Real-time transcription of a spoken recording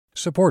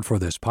Support for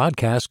this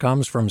podcast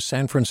comes from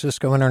San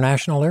Francisco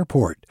International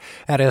Airport.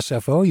 At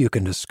SFO, you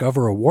can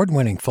discover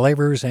award-winning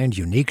flavors and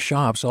unique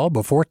shops all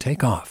before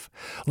takeoff.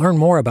 Learn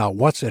more about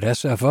what's at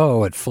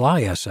SFO at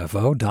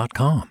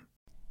flysfo.com.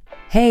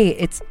 Hey,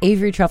 it's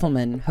Avery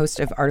Trufelman,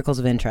 host of Articles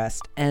of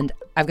Interest, and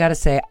I've got to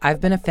say,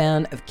 I've been a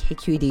fan of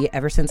KQED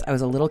ever since I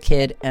was a little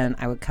kid, and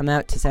I would come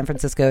out to San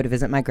Francisco to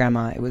visit my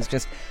grandma. It was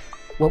just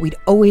what we'd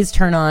always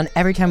turn on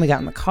every time we got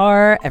in the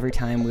car, every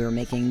time we were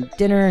making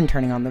dinner and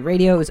turning on the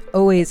radio. It was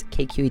always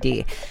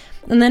KQED.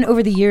 And then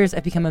over the years,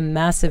 I've become a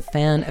massive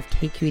fan of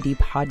KQED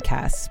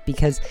podcasts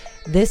because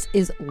this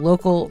is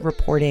local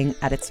reporting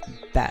at its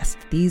best.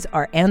 These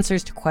are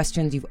answers to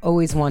questions you've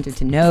always wanted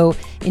to know,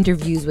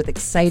 interviews with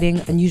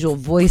exciting, unusual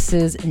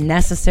voices,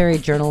 necessary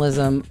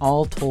journalism,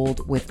 all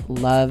told with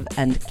love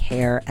and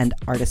care and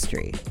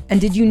artistry. And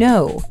did you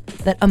know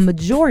that a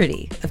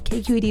majority of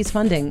KQED's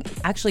funding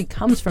actually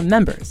comes from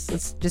members?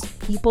 It's just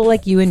people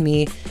like you and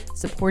me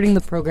supporting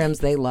the programs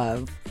they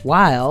love,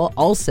 while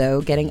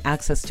also getting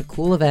access to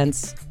cool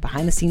events,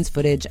 behind-the-scenes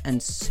footage, and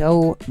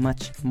so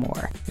much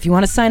more. If you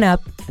want to sign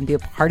up and be a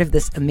part of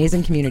this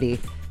amazing community,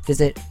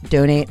 visit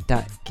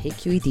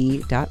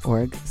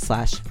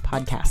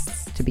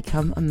donate.kqed.org/podcasts to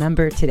become a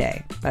member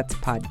today. That's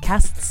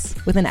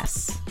podcasts with an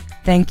S.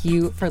 Thank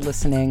you for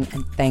listening,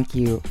 and thank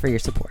you for your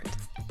support.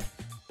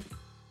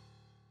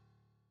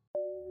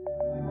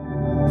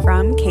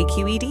 From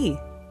KQED.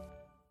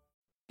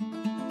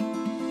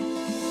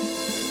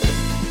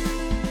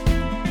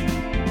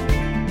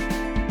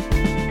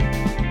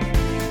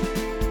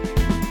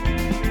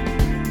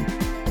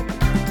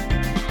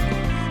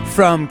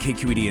 From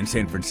KQED in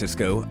San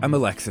Francisco, I'm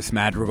Alexis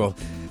Madrigal.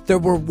 There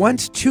were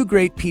once two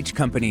great peach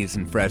companies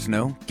in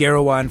Fresno,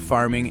 Garawan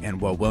Farming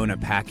and Wawona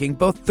Packing,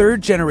 both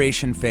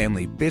third-generation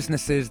family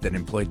businesses that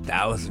employed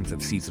thousands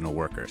of seasonal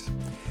workers.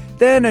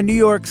 Then a New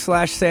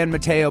York/San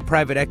Mateo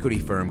private equity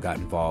firm got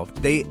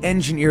involved. They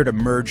engineered a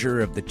merger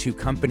of the two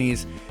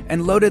companies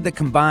and loaded the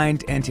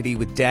combined entity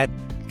with debt.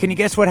 Can you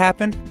guess what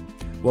happened?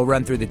 We'll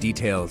run through the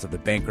details of the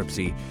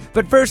bankruptcy.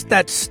 But first,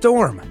 that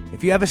storm.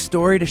 If you have a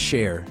story to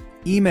share,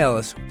 email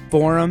us,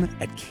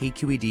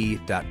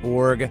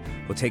 forum@kqed.org.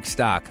 We'll take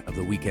stock of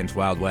the weekend's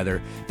wild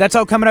weather. That's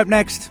all coming up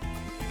next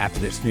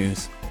after this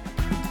news.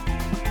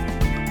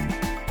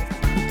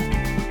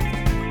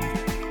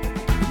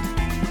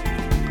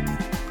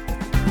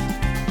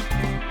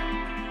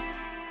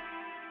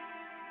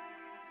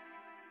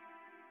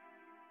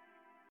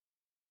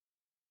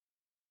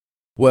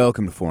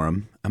 Welcome to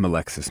Forum. I'm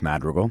Alexis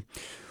Madrigal.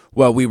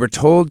 Well, we were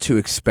told to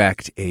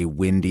expect a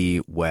windy,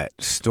 wet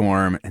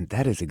storm, and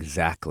that is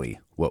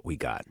exactly what we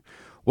got.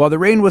 While the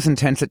rain was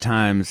intense at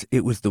times,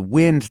 it was the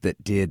wind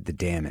that did the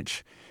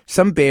damage.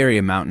 Some Bay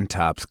Area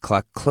mountaintops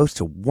clocked close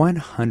to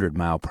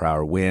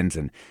 100-mile-per-hour winds,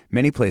 and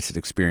many places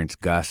experienced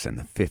gusts in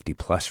the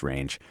 50-plus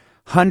range.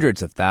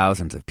 Hundreds of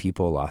thousands of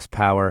people lost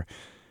power.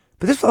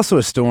 But this was also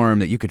a storm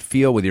that you could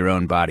feel with your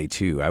own body,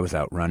 too. I was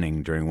out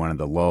running during one of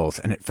the lulls,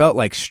 and it felt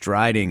like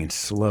striding in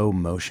slow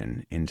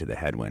motion into the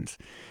headwinds.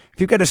 If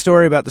you've got a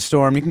story about the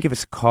storm, you can give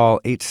us a call,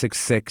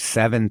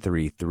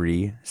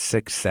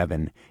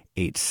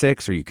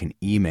 866-733-6786, or you can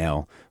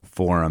email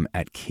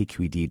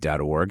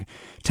forum@kqed.org.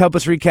 To help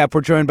us recap,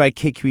 we're joined by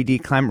KQED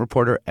climate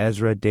reporter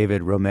Ezra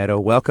David Romero.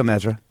 Welcome,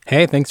 Ezra.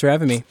 Hey, thanks for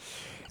having me.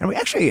 And we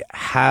actually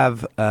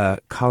have a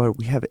caller.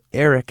 We have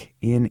Eric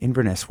in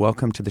Inverness.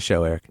 Welcome to the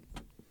show, Eric.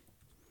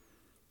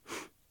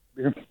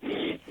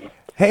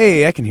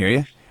 Hey, I can hear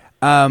you.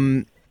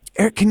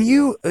 Eric, can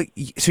you,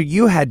 so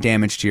you had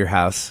damage to your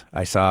house,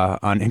 I saw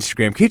on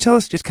Instagram. Can you tell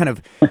us, just kind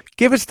of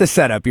give us the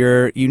setup?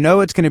 You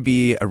know it's going to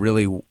be a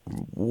really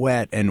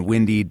wet and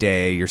windy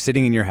day. You're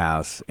sitting in your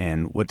house,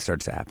 and what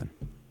starts to happen?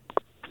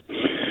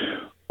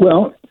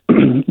 Well,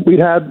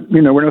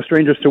 we're no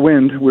strangers to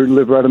wind. We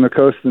live right on the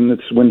coast, and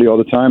it's windy all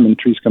the time, and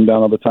trees come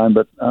down all the time.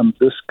 But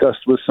this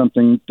gust was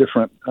something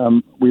different.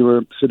 We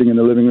were sitting in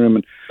the living room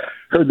and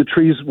heard the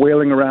trees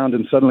wailing around,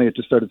 and suddenly it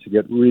just started to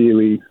get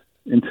really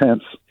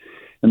intense.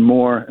 And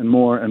more and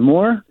more and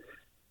more.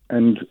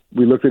 And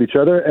we looked at each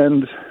other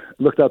and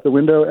looked out the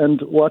window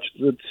and watched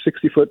the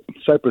 60-foot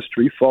cypress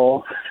tree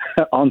fall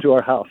onto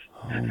our house.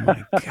 Oh,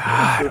 my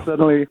God. So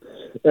suddenly,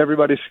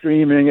 everybody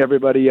screaming,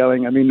 everybody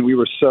yelling. I mean, we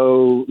were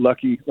so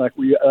lucky. Like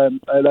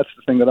that's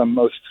the thing that I'm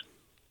most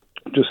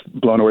just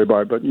blown away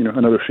by. But,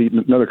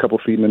 another couple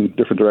feet in a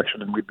different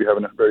direction, and we'd be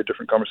having a very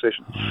different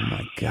conversation. Oh,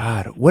 my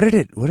God. What did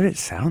it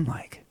sound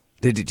like?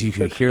 Did you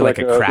hear like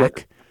a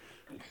crack?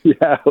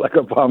 Yeah, like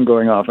a bomb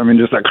going off. I mean,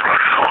 just like,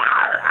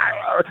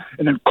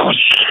 and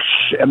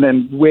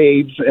then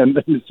waves, and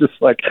then it's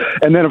just like,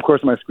 and then of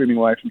course my screaming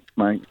wife, and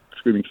my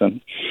screaming son.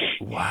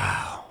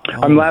 Wow.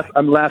 I'm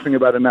laughing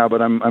about it now,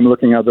 but I'm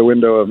looking out the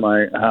window of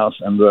my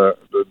house, and the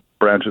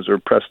branches are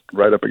pressed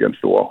right up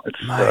against the wall. It's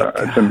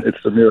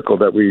a miracle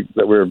that we're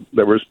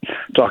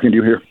talking to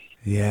you here.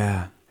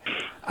 Yeah.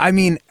 I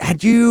mean,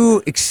 had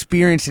you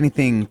experienced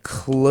anything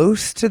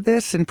close to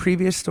this in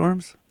previous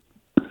storms?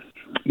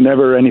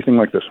 Never anything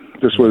like this.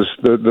 This was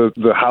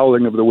the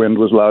howling of the wind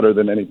was louder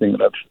than anything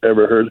that I've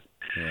ever heard.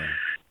 Yeah.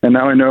 And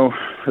now I know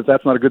that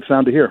that's not a good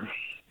sound to hear.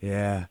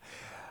 Yeah.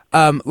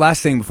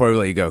 Last thing before we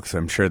let you go, because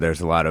I'm sure there's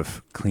a lot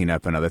of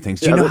cleanup and other things.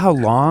 Do you know how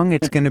long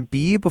it's going to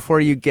be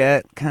before you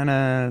get kind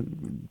of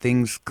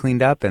things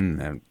cleaned up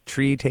and a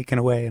tree taken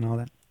away and all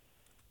that?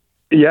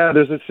 Yeah,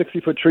 there's a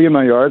 60-foot tree in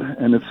my yard,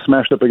 and it's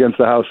smashed up against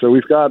the house. So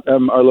we've got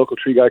our local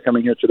tree guy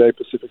coming here today,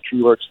 Pacific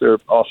Tree Works. They're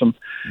awesome.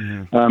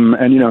 Mm-hmm.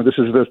 And, this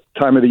is the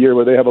time of the year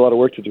where they have a lot of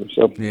work to do.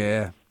 So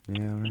Yeah.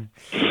 Right.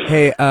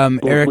 Hey,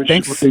 Eric,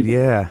 thanks.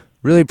 Yeah.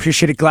 Really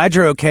appreciate it. Glad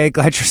you're okay.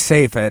 Glad you're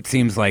safe. It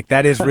seems like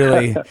that is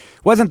really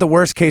wasn't the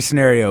worst case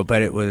scenario,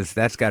 but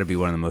that's got to be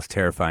one of the most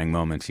terrifying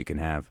moments you can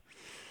have.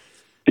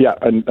 Yeah,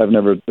 I've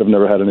never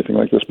had anything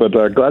like this, but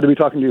glad to be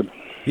talking to you.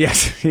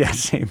 Yes,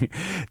 same.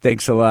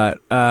 Thanks a lot.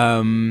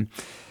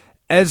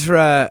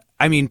 Ezra,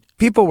 I mean,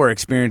 people were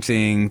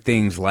experiencing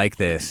things like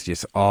this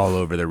just all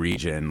over the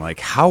region. Like,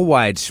 how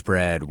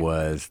widespread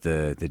was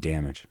the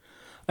damage?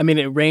 I mean,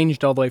 it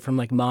ranged all the way from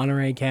like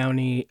Monterey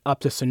County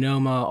up to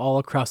Sonoma, all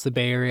across the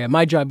Bay Area.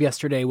 My job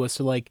yesterday was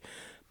to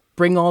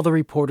bring all the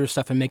reporter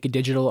stuff and make a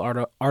digital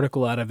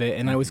article out of it.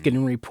 And I was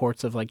getting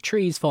reports of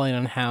trees falling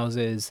on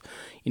houses,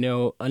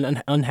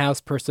 an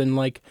unhoused person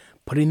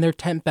putting their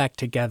tent back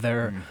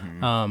together.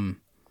 Mm-hmm.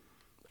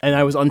 And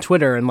I was on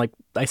Twitter and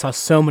I saw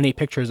so many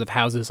pictures of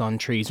houses on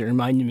trees. It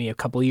reminded me a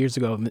couple of years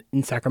ago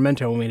in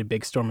Sacramento when we had a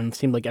big storm, and it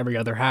seemed like every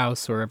other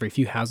house or every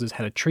few houses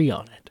had a tree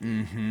on it.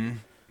 Mm-hmm.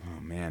 Oh,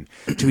 man.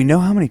 Do we know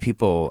how many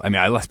people... I mean,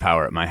 I lost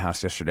power at my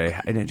house yesterday.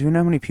 Do we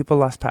know how many people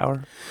lost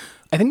power?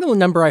 I think the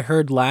number I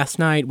heard last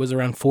night was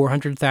around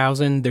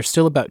 400,000. There's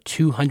still about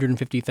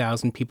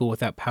 250,000 people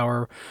without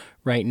power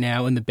right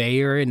now in the Bay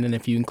Area. And then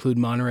if you include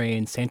Monterey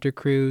and Santa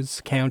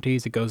Cruz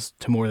counties, it goes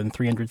to more than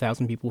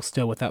 300,000 people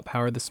still without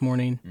power this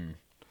morning.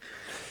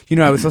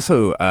 I was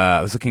also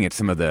looking at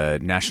some of the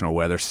National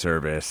Weather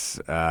Service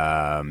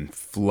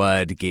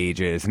flood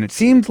gauges, and it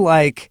seemed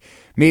like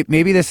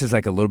maybe this is a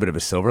little bit of a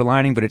silver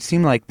lining, but it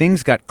seemed like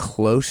things got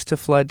close to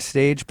flood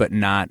stage, but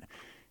not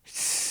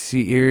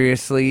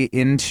seriously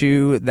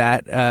into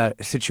that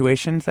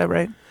situation. Is that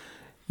right?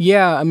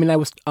 Yeah, I mean, I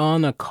was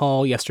on a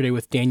call yesterday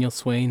with Daniel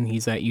Swain.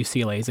 He's at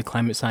UCLA. He's a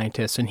climate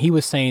scientist, and he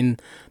was saying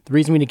the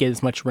reason we didn't get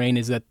as much rain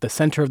is that the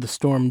center of the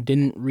storm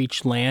didn't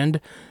reach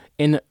land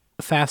in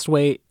a fast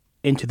way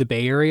into the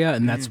Bay Area,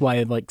 and that's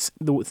why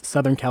the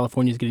Southern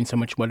California is getting so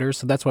much wetter.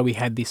 So that's why we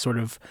had these sort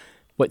of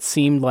what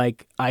seemed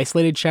like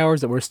isolated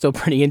showers that were still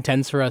pretty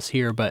intense for us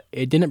here, but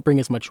it didn't bring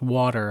as much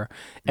water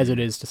as it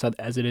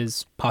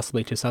is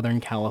possibly to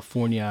Southern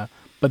California.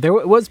 But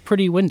it was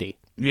pretty windy.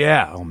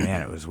 Yeah. Oh,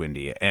 man, it was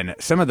windy. And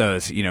some of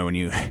those, when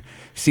you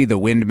see the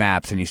wind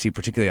maps and you see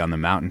particularly on the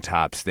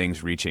mountaintops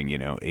things reaching,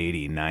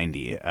 80,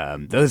 90,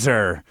 those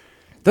are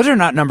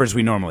not numbers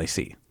we normally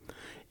see.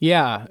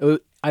 Yeah.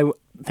 I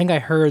think I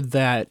heard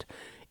that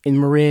in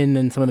Marin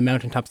and some of the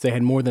mountaintops, they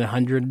had more than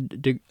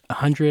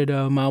 100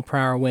 mile per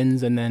hour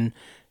winds, and then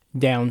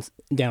down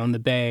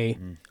the bay,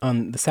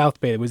 on the South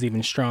Bay, it was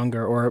even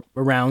stronger, or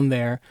around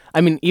there.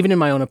 I mean, even in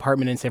my own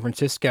apartment in San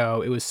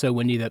Francisco, it was so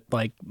windy that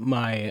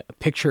my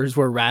pictures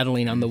were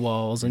rattling on the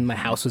walls, and my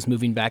house was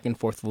moving back and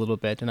forth a little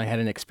bit, and I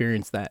hadn't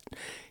experienced that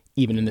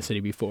even in the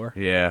city before.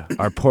 Yeah,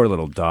 our poor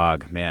little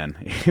dog, man,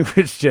 it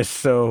was just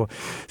so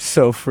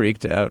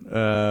freaked out.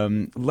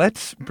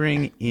 Let's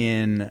bring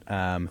in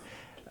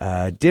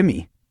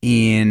Demi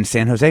in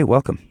San Jose.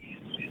 Welcome.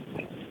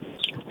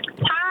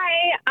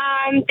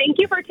 Hi, thank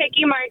you for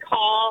taking my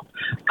call.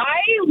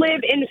 I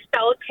live in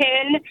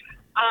Felton,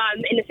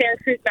 in the Santa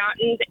Cruz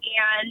Mountains,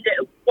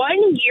 and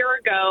 1 year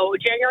ago,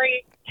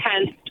 January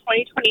 10th,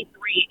 2023,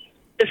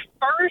 the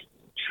first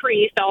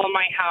tree fell on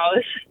my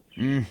house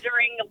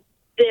during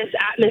this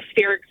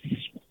atmospheric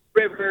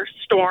river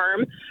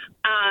storm.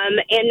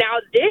 And now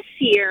this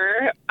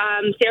year,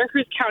 Santa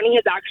Cruz County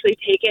has actually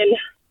taken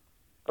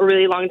a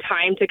really long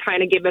time to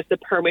kind of give us the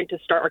permit to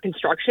start our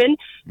construction.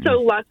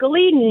 So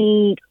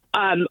luckily,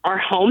 our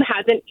home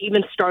hasn't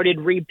even started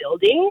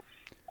rebuilding.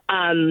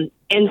 And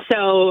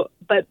so,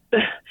 but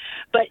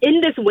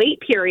in this wait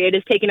period,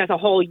 it's taken us a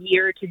whole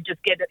year to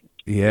just get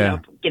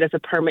us a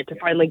permit to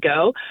finally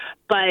go.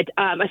 But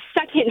a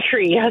second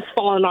tree has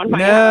fallen on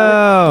my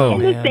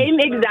house in the same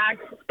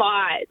exact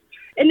spot.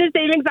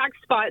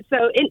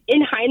 So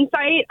in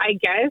hindsight, I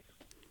guess,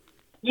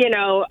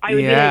 I would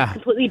be in a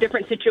completely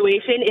different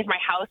situation if my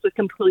house was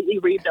completely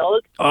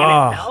rebuilt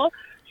and it fell.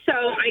 So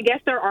I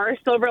guess there are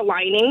silver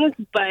linings,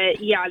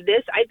 but yeah, I've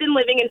been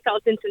living in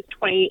Felton since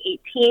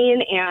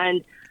 2018,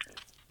 and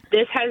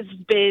this has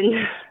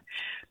been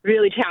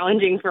really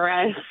challenging for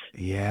us.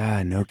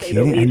 Yeah, no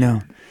kidding. I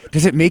know.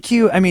 Does it make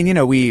you,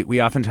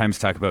 we oftentimes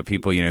talk about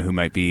people, who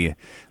might be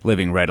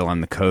living right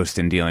along the coast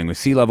and dealing with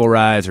sea level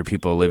rise, or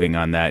people living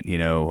on that,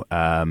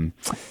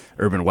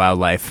 urban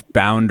wildlife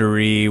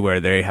boundary where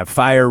they have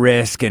fire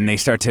risk and they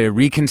start to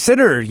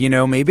reconsider,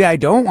 maybe I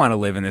don't want to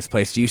live in this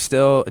place. Do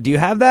you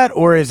have that?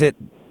 Or is it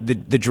the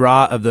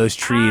draw of those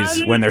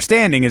trees when they're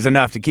standing is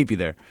enough to keep you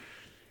there?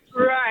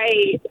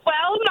 Right.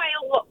 Well, my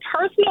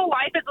personal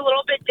life is a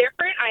little bit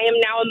different. I am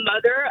now a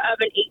mother of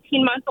an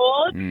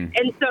 18-month-old.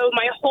 And so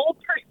my whole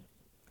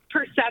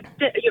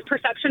your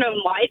perception of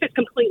life is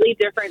completely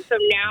different. So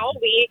now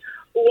we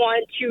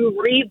want to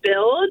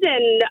rebuild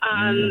and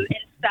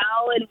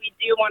sell, and we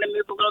do want to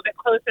move a little bit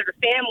closer to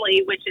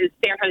family, which is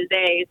San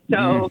Jose.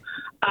 So,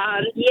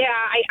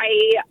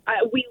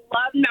 we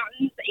love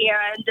mountains,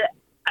 and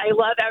I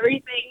love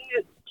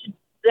everything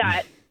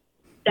that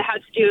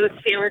has to do with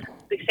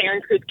the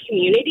Santa Cruz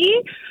community.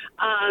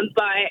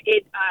 But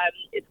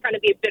it's going to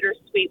be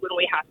bittersweet when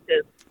we have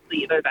to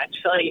leave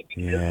eventually.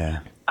 Yeah.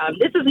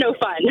 This is no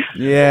fun.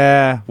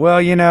 Yeah. Well,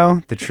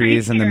 the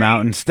trees and the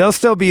mountains, they'll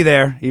still be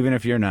there, even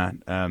if you're not.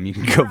 You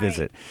can go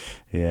visit.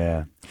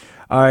 Yeah.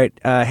 All right.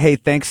 Hey,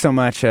 thanks so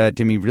much,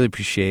 Demi. Really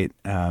appreciate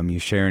you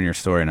sharing your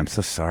story. And I'm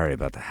so sorry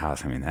about the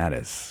house. I mean,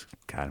 God,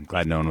 I'm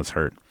glad no one was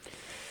hurt.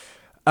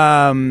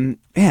 Man,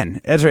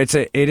 Ezra,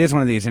 it is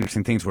one of these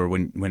interesting things where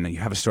when you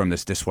have a storm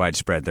that's this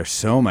widespread, there's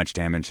so much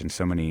damage and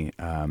so many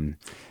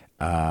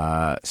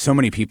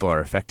people are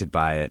affected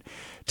by it.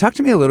 Talk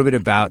to me a little bit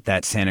about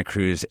that Santa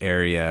Cruz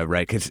area,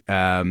 right? Because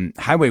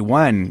Highway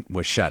 1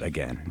 was shut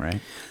again, right?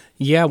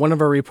 Yeah, one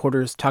of our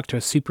reporters talked to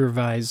a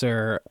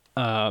supervisor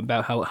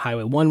about how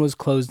Highway 1 was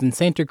closed in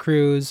Santa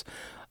Cruz.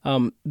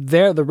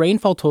 The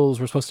rainfall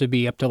totals were supposed to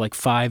be up to like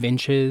 5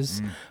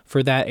 inches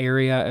for that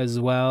area as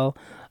well.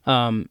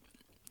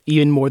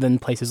 Even more than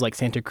places like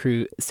San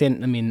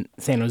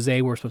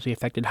Jose were supposed to be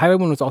affected. Highway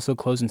 1 was also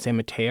closed in San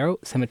Mateo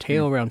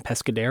around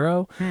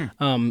Pescadero,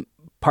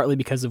 partly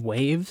because of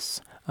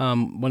waves.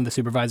 One of the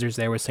supervisors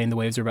there was saying the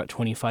waves are about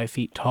 25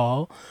 feet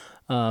tall,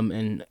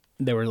 and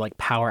there were like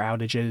power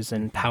outages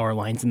and power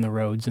lines in the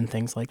roads and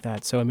things like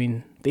that. So, I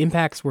mean, the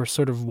impacts were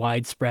sort of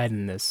widespread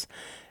in this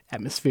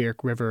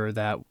atmospheric river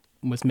that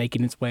was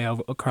making its way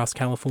across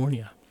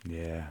California.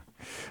 Yeah.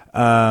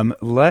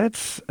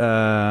 Let's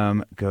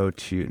go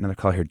to another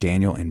call here.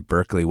 Daniel in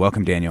Berkeley.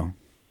 Welcome, Daniel.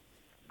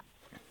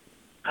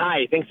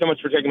 Hi. Thanks so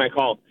much for taking my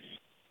call.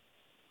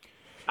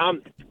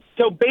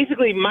 So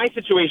basically, my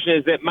situation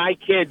is that my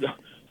kid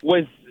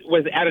was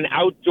at an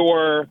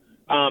outdoor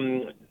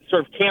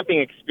sort of camping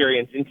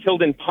experience in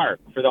Tilden Park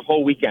for the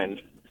whole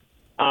weekend,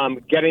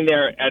 getting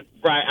there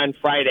on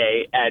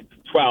Friday at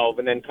 12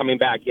 and then coming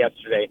back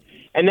yesterday.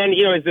 And then,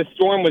 as the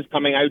storm was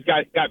coming, I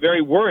got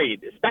very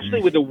worried,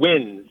 especially with the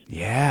winds.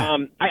 Yeah.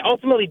 I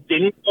ultimately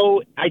didn't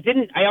go. I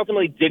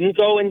ultimately didn't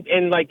go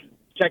and like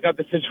check out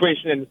the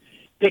situation and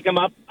pick him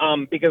up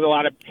because a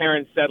lot of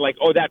parents said like,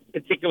 oh, that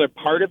particular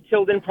part of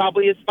Tilden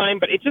probably is fine.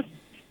 But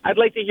I'd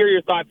like to hear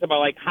your thoughts about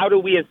like how do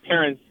we as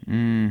parents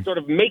sort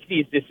of make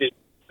these decisions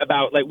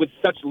about like with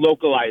such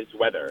localized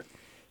weather.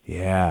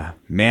 Yeah,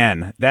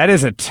 man, that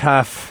is a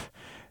tough.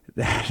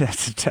 I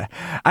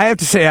have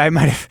to say, I'm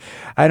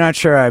not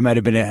sure I would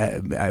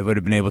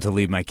have been able to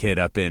leave my kid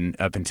up in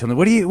Tilden.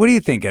 What do you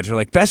think, Ezra?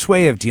 Like best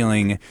way of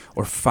dealing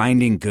or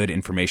finding good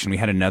information? We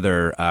had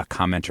another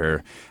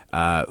commenter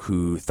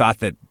who thought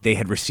that they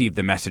had received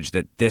the message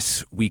that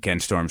this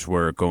weekend storms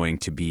were going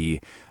to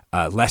be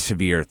less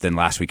severe than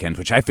last weekend,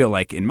 which I feel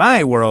like in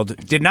my world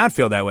did not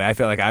feel that way. I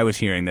feel like I was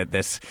hearing that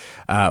this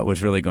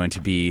was really going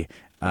to be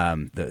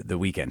the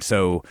weekend.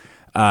 So.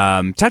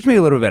 Talk to me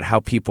a little bit about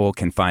how people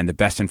can find the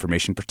best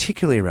information,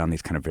 particularly around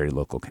these kind of very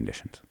local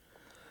conditions.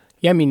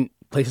 Yeah, I mean,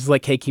 places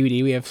like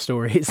KQED, we have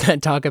stories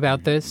that talk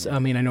about this. I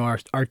mean, I know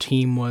our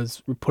team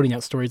was putting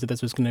out stories that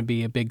this was going to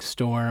be a big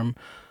storm.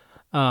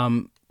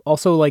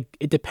 Also, like,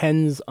 it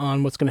depends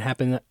on what's going to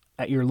happen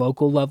at your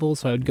local level.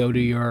 So I would go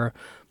to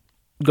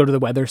the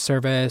weather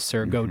service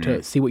or go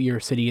to see what your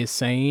city is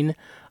saying.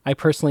 I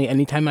personally,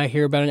 anytime I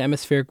hear about an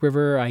atmospheric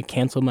river, I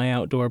cancel my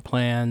outdoor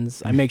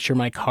plans. I make sure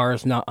my car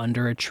is not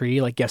under a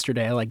tree. Like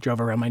yesterday, I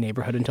drove around my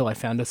neighborhood until I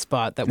found a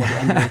spot that was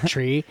under a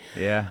tree.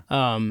 Yeah.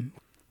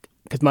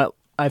 Because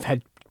I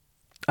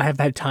have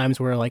had times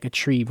where like a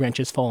tree branch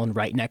has fallen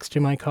right next to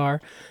my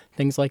car,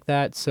 things like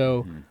that.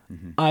 So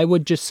I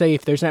would just say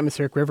if there's an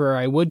atmospheric river,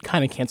 I would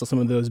kind of cancel some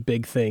of those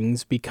big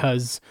things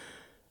because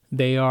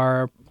they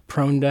are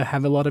prone to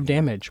have a lot of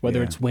damage,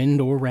 whether it's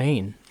wind or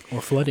rain or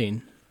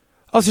flooding.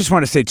 I also just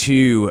want to say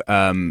too,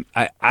 I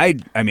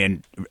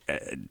mean,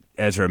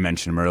 Ezra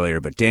mentioned him earlier,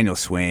 but Daniel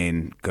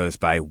Swain goes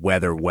by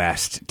Weather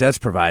West, does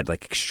provide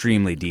like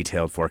extremely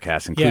detailed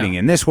forecasts, including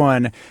in this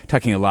one,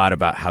 talking a lot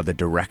about how the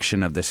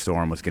direction of this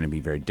storm was going to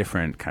be very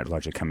different, kind of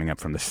largely coming up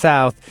from the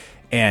south.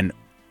 And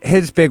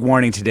his big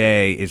warning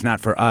today is not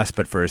for us,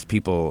 but for his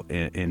people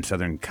in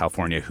Southern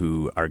California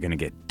who are going to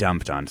get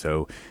dumped on.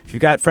 So if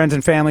you've got friends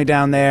and family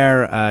down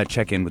there,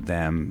 check in with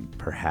them,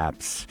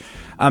 perhaps.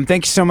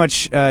 Thank you so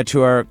much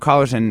to our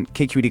callers and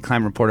KQED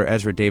climate reporter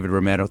Ezra David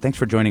Romero. Thanks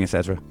for joining us,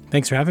 Ezra.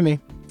 Thanks for having me.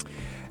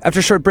 After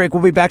a short break,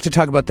 we'll be back to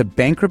talk about the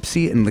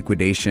bankruptcy and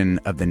liquidation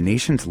of the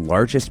nation's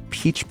largest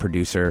peach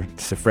producer.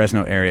 It's the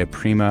Fresno area,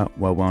 Prima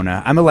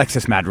Wawona. I'm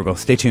Alexis Madrigal.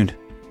 Stay tuned.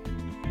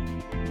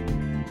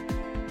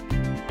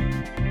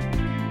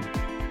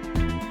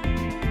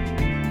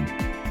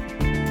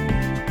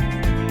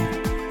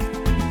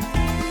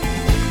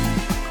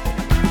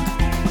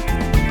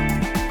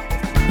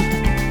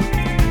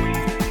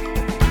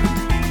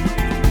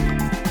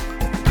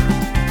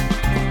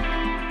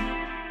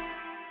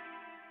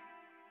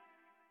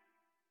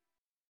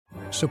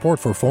 Support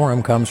for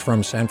Forum comes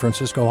from San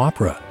Francisco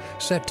Opera.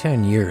 Set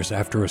 10 years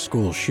after a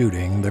school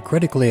shooting, the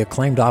critically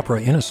acclaimed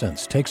opera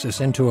Innocence takes us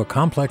into a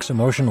complex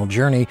emotional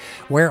journey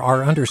where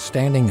our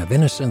understanding of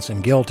innocence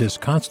and guilt is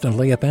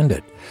constantly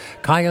upended.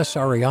 Kaya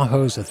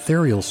Sariaho's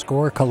ethereal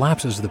score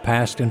collapses the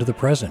past into the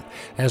present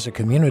as a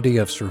community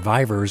of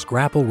survivors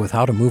grapple with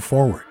how to move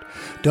forward.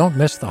 Don't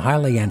miss the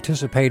highly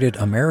anticipated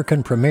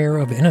American premiere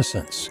of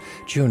Innocence,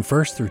 June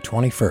 1st through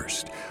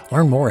 21st.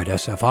 Learn more at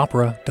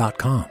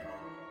sfopera.com.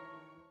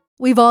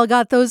 We've all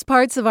got those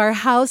parts of our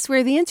house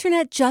where the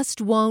internet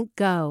just won't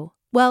go.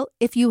 Well,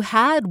 if you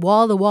had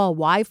wall-to-wall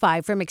Wi-Fi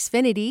from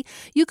Xfinity,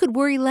 you could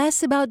worry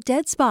less about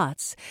dead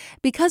spots.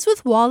 Because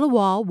with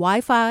wall-to-wall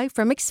Wi-Fi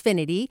from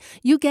Xfinity,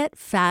 you get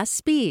fast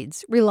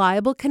speeds,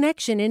 reliable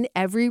connection in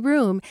every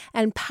room,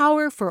 and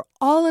power for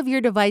all of your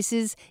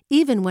devices,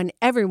 even when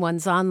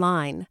everyone's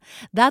online.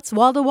 That's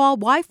wall-to-wall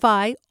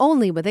Wi-Fi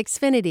only with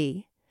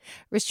Xfinity.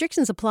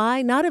 Restrictions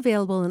apply, not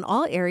available in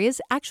all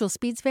areas. Actual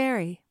speeds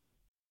vary.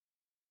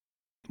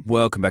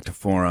 Welcome back to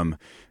Forum.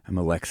 I'm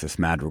Alexis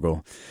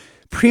Madrigal.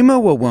 Prima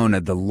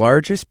Wawona, the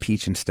largest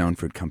peach and stone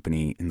fruit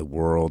company in the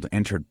world,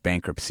 entered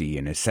bankruptcy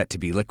and is set to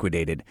be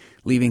liquidated,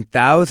 leaving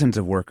thousands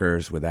of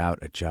workers without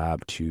a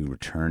job to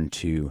return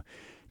to.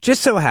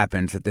 Just so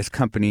happens that this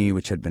company,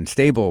 which had been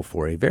stable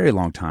for a very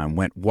long time,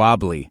 went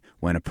wobbly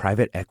when a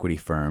private equity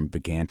firm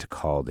began to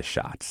call the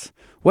shots.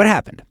 What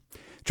happened?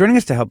 Joining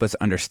us to help us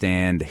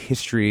understand the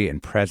history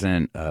and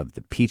present of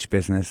the peach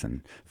business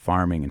and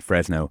farming in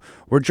Fresno,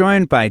 we're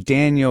joined by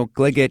Daniel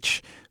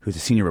Gligich, who's a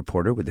senior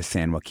reporter with the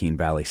San Joaquin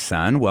Valley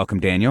Sun. Welcome,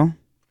 Daniel.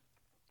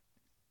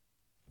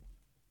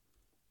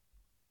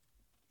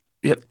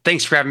 Yep.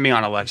 Thanks for having me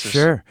on, Alexis.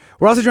 Sure.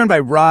 We're also joined by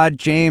Rod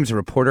James, a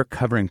reporter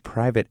covering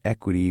private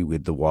equity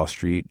with the Wall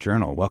Street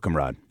Journal. Welcome,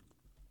 Rod.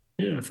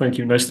 Yeah, thank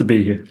you. Nice to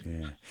be here.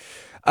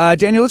 Yeah.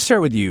 Daniel, let's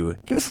start with you.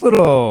 Give us a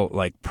little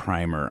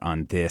primer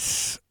on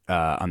this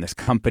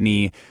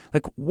company.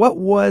 What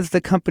was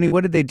the company?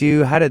 What did they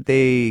do? How did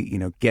they,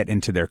 get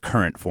into their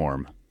current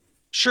form?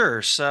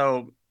 Sure.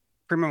 So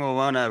Prima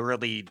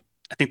Wawona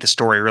I think the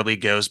story really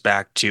goes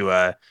back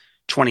to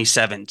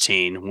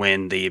 2017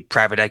 when the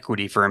private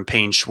equity firm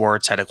Payne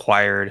Schwartz had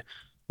acquired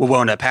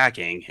Wawona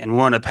Packing. And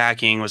Wawona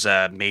Packing was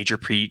a major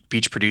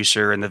peach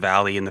producer in the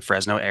valley in the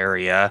Fresno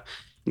area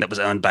that was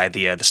owned by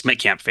the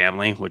Smitkamp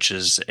family, which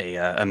is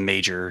a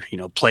major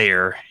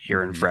player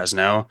here in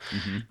Fresno,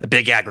 a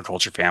big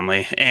agriculture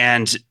family.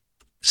 And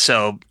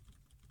so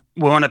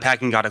Wawona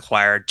Packing got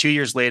acquired. 2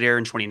 years later,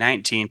 in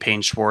 2019,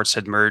 Payne Schwartz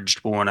had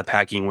merged Wawona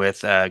Packing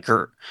with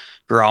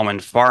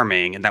Geralman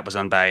Farming, and that was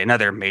owned by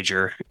another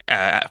major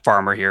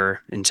farmer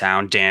here in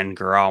town, Dan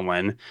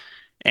Geralman.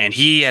 And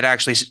he had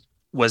actually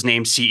was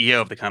named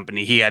CEO of the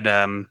company. He had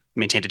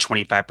maintained a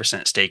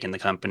 25% stake in the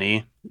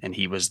company, and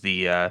he was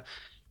the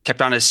kept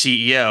on as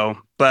CEO.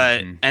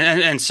 But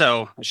and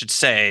so I should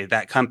say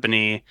that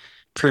company,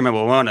 Prima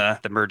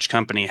Wawona, the merged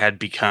company, had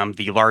become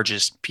the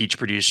largest peach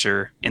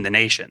producer in the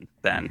nation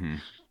then.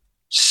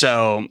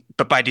 So,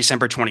 but by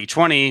December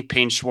 2020,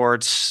 Payne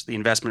Schwartz, the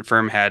investment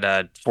firm,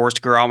 had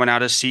forced Geralman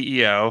out as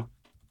CEO.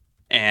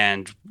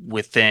 And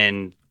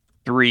within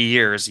 3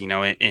 years,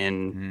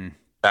 in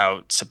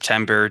about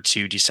September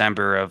to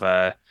December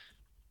of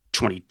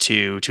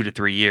 22, 2 to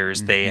 3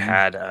 years, they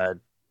had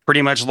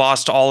pretty much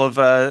lost all of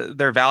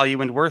their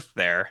value and worth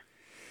there.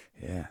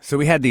 Yeah. So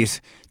we had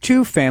these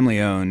two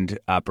family-owned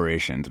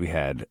operations. We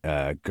had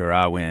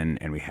Geralman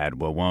and we had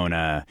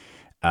Wawona,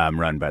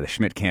 run by the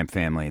Smitkamp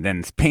family. And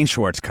then Payne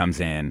Schwartz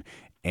comes in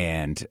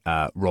and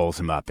rolls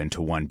them up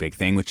into one big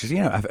thing, which is,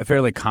 a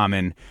fairly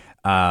common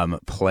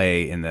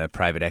play in the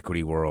private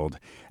equity world.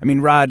 I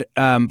mean, Rod,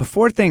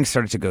 before things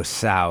started to go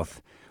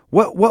south,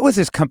 what was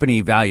this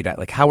company valued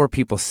at? How were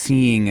people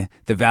seeing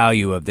the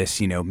value of this,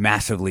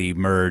 massively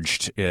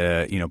merged,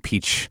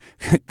 peach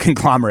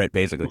conglomerate,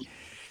 basically?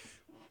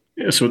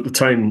 Yeah, so at the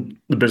time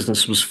the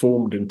business was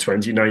formed in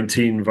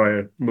 2019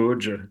 via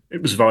merger,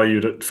 it was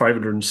valued at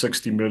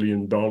 $560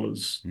 million.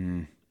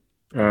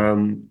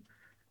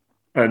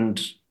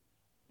 And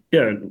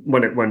yeah,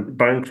 when it went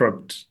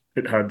bankrupt,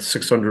 it had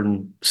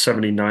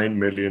 $679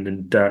 million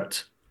in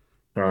debt.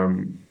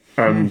 And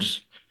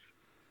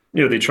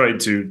they tried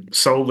to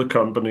sell the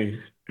company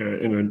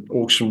in an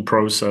auction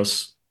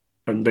process,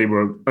 and they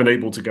were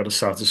unable to get a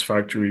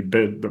satisfactory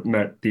bid that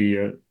met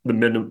the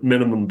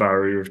minimum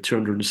barrier of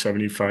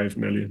 $275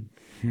 million.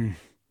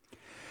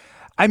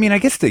 I mean, I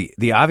guess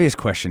the obvious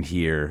question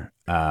here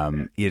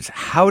is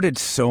how did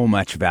so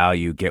much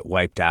value get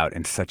wiped out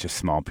in such a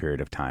small period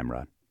of time,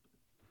 Rod?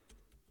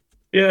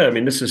 Yeah, I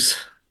mean, this is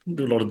a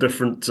lot of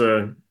different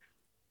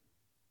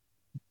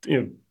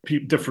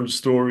different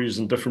stories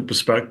and different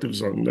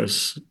perspectives on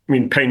this. I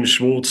mean, Payne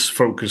Schwartz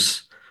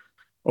focus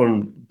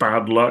on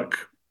bad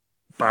luck,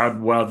 bad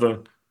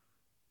weather,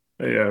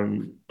 a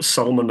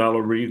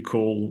salmonella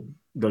recall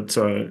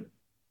that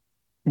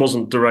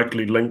wasn't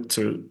directly linked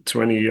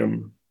to any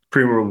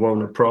Prima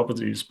Wawona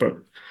properties, but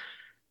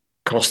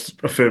cost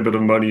a fair bit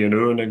of money in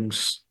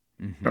earnings,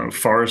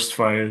 forest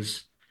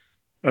fires.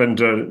 And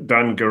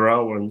Dan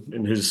Geralman,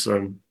 in his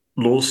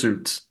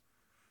lawsuit,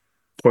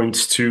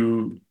 points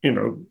to,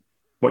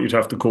 what you'd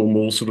have to call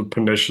more sort of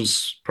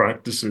pernicious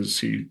practices.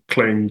 He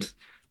claimed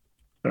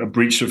a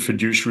breach of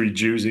fiduciary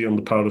duty on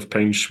the part of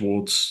Payne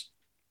Schwartz,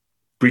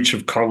 breach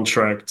of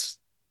contract,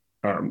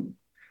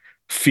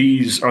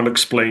 fees,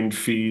 unexplained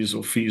fees,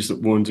 or fees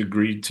that weren't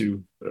agreed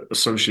to,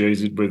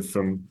 associated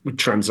with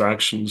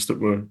transactions that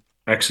were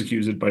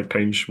executed by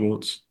Payne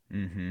Schwartz.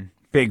 Mm-hmm.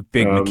 Big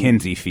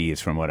McKinsey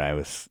fees from what I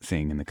was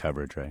seeing in the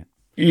coverage, right?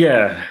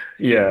 Yeah.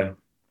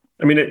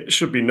 I mean, it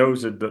should be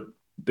noted that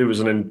there was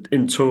an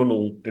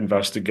internal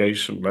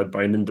investigation led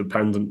by an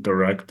independent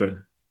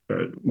director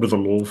with a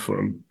law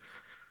firm,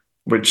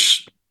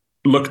 which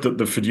looked at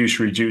the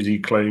fiduciary duty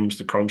claims,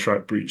 the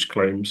contract breach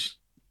claims,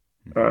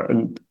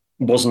 and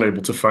wasn't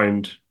able to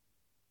find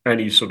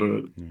any sort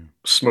of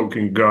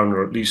smoking gun,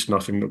 or at least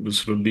nothing that was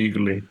sort of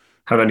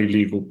had any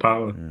legal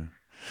power. Yeah.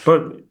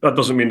 But that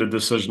doesn't mean the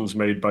decisions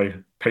made by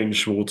Payne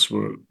Schwartz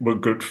were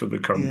good for the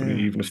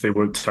company, even if they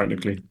weren't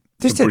technically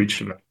a breach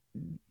of it.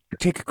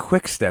 Take a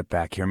quick step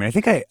back here. I mean, I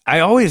think I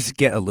always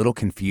get a little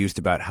confused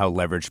about how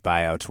leveraged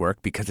buyouts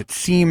work, because it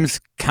seems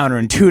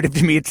counterintuitive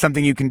to me. It's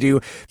something you can do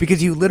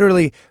because you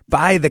literally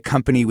buy the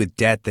company with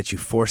debt that you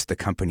force the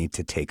company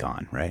to take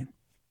on, right?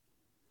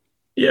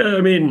 Yeah,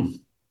 I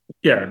mean,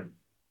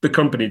 the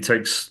company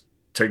takes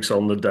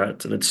on the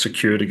debt and it's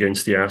secured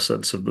against the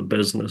assets of the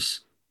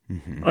business.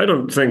 Mm-hmm. I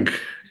don't think,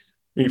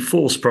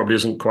 force probably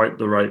isn't quite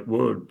the right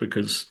word,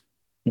 because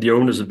the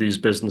owners of these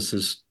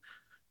businesses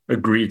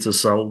agree to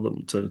sell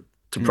them to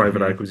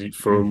private equity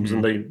firms,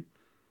 and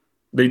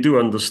they do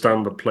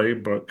understand the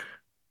playbook.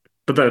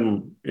 But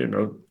then,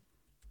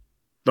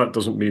 that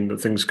doesn't mean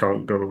that things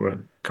can't go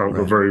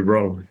very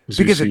wrong.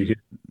 Because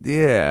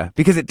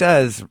it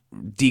does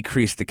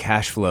decrease the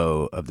cash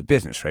flow of the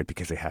business, right?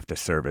 Because they have to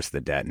service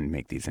the debt and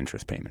make these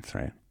interest payments,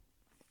 right?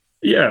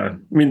 Yeah,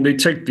 I mean, they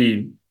take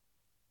the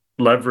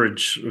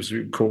leverage, as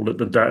we call it,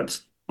 the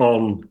debt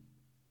on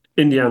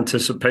in the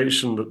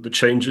anticipation that the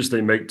changes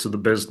they make to the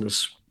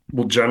business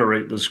will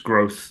generate this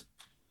growth.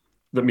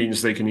 That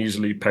means they can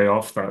easily pay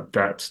off that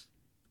debt,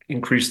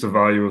 increase the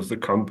value of the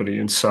company,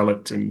 and sell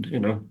it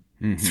in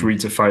 3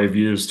 to 5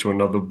 years to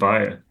another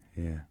buyer.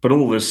 Yeah. But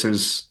all this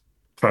is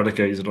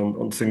predicated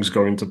on things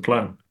going to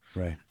plan.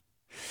 Right.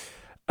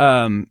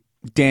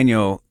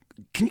 Daniel,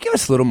 can you give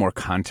us a little more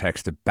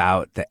context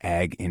about the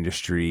ag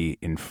industry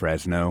in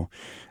Fresno?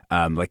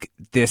 Like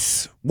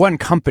this one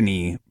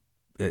company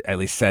at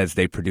least says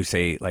they produce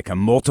a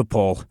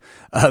multiple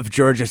of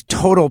Georgia's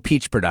total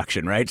peach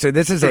production, right? So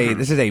this is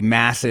a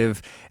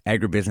massive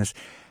agribusiness.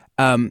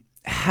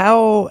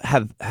 How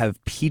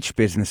have peach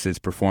businesses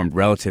performed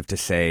relative to,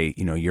 say,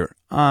 your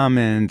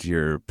almonds,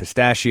 your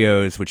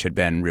pistachios, which had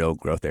been real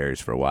growth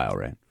areas for a while,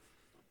 right?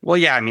 Well,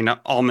 yeah, I mean,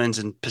 almonds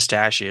and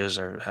pistachios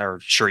are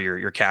sure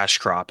your cash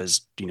crop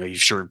is,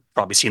 you've sure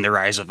probably seen the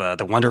rise of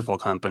the Wonderful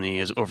Company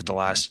is over the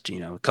last,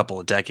 couple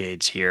of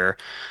decades here.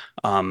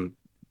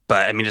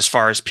 But I mean, as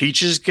far as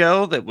peaches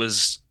go, it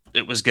was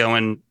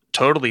going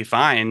totally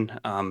fine,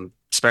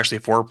 especially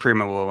for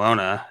Prima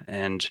Wawona.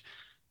 And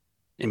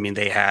I mean,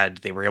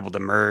 they were able to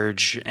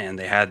merge, and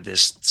they had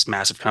this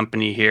massive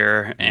company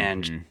here.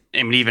 And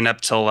I mean, even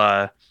up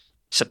till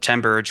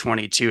September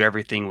 22,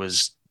 everything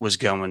was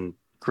going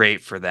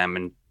great for them.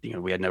 And,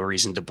 we had no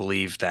reason to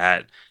believe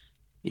that,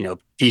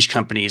 peach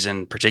companies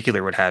in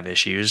particular would have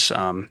issues.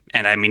 And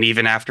I mean,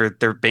 even after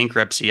their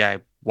bankruptcy, I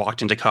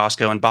walked into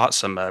Costco and bought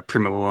some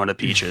Prima Wawona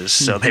peaches.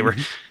 So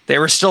they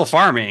were still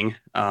farming,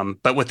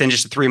 but within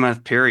just a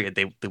 3-month period,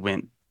 they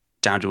went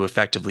down to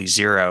effectively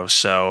zero.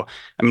 So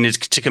I mean, it's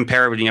to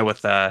compare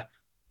with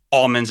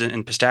almonds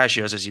and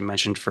pistachios, as you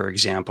mentioned, for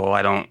example.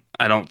 I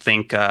don't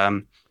think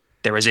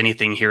there was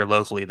anything here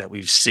locally that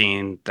we've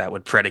seen that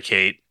would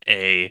predicate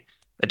a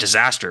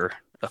disaster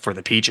for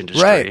the peach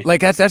industry. Right. Like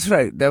that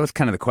was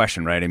kind of the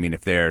question, right? I mean,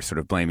 if they're sort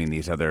of blaming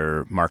these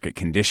other market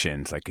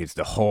conditions, like is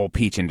the whole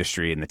peach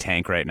industry in the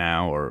tank right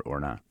now or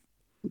not?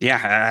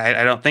 Yeah,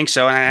 I don't think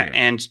so.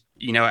 And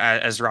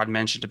as Rod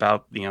mentioned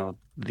about,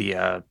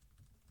 the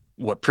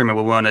what Prima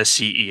Wawona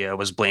CEO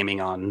was blaming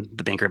on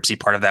the bankruptcy,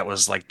 part of that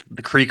was like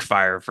the Creek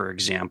Fire, for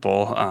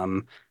example.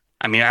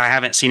 I mean, I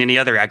haven't seen any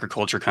other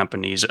agriculture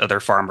companies,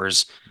 other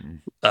farmers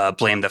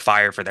blame the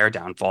fire for their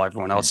downfall.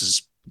 Everyone else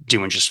is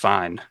doing just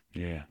fine.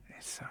 Yeah.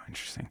 So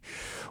interesting.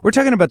 We're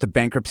talking about the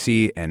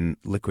bankruptcy and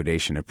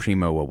liquidation of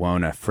Prima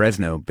Wawona,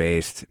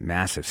 Fresno-based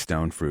massive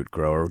stone fruit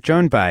grower. We're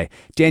joined by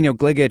Daniel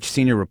Gligich,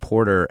 senior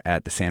reporter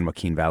at the San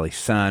Joaquin Valley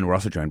Sun. We're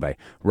also joined by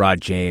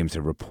Rod James,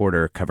 a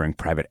reporter covering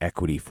private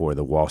equity for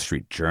the Wall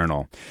Street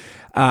Journal.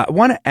 I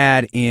want to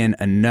add in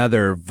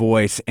another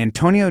voice.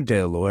 Antonio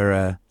De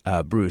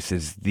Loera-Brust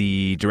is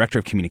the director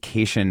of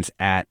communications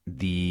at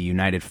the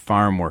United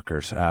Farm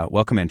Workers.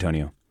 Welcome,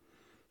 Antonio.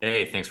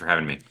 Hey, thanks for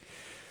having me.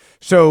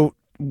 So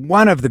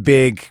one of the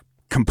big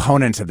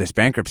components of this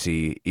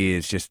bankruptcy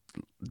is just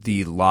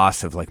the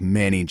loss of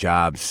many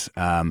jobs.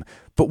 But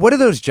what do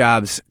those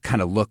jobs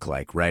kind of look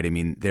like, right? I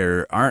mean,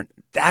 there aren't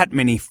that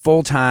many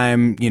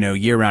full-time,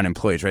 year-round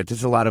employees, right?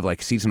 There's a lot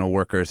of seasonal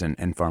workers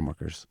and farm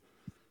workers.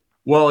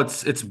 Well,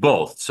 it's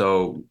both.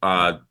 So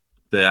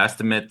the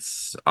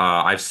estimates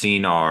I've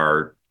seen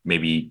are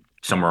maybe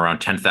somewhere around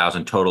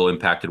 10,000 total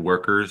impacted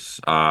workers,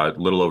 a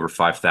little over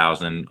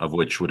 5,000 of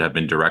which would have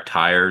been direct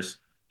hires.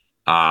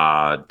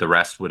 The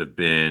rest would have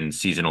been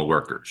seasonal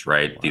workers,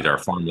 right? Wow. These are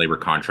farm labor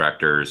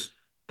contractors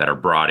that are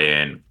brought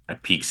in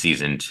at peak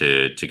season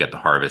to get the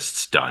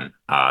harvests done.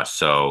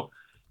 So,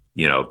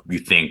 you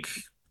think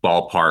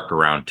ballpark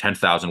around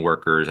 10,000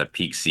 workers at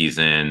peak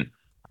season.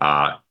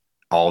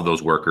 All of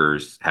those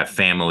workers have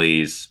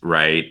families,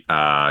 right?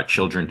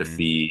 Children to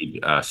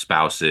feed,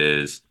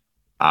 spouses.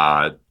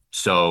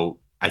 So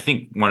I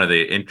think one of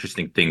the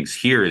interesting things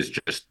here is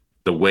just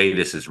the way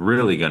this is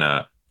really going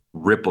to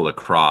ripple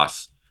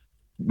across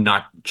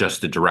not just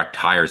the direct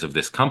hires of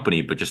this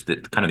company, but just the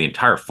kind of the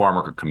entire farm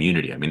worker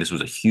community. I mean, this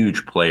was a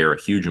huge player,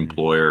 a huge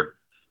employer.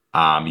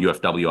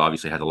 UFW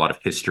obviously has a lot of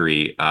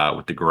history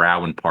with the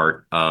Gowan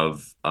part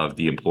of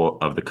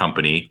the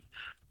company,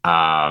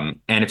 and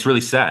it's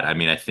really sad. I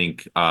mean, I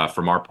think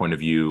from our point of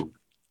view,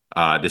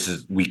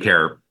 we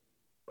care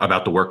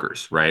about the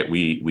workers, right?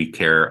 We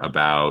care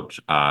about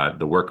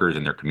the workers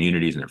and their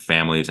communities and their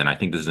families, and I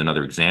think this is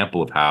another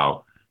example of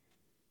how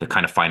the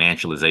kind of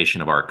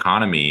financialization of our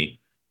economy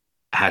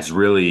has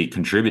really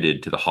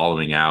contributed to the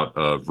hollowing out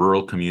of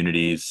rural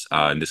communities,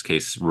 in this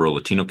case, rural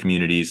Latino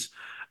communities.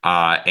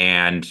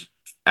 And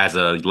as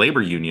a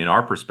labor union,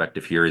 our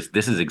perspective here is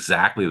this is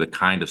exactly the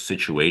kind of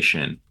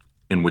situation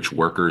in which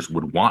workers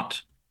would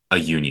want a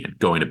union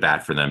going to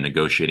bat for them,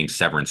 negotiating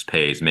severance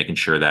pays, making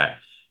sure that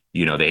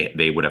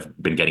they would have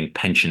been getting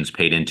pensions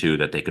paid into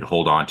that they could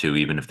hold on to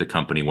even if the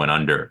company went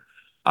under.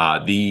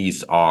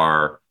 These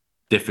are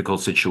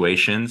difficult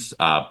situations,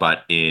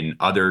 but in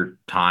other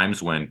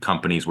times when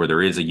companies where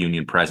there is a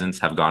union presence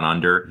have gone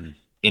under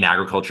in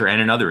agriculture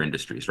and in other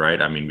industries,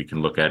 right? I mean, we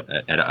can look at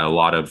a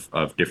lot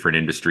of different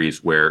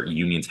industries where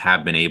unions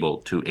have been able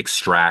to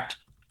extract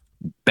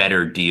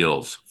better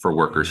deals for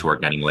workers who are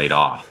getting laid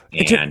off.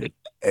 And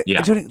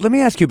yeah, Tony, let me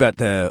ask you about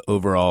the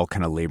overall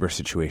kind of labor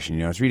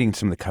situation. I was reading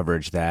some of the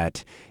coverage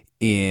that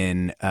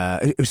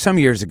it was some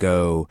years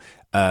ago,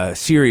 a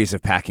series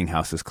of packing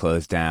houses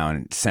closed down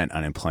and sent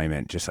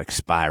unemployment just like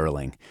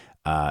spiraling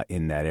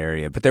in that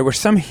area. But there were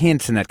some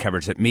hints in that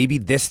coverage that maybe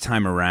this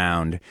time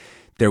around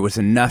there was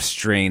enough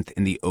strength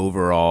in the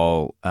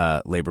overall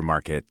labor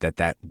market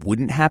that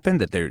wouldn't happen,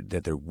 that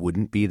there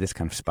wouldn't be this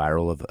kind of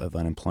spiral of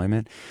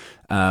unemployment.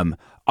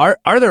 Are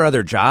there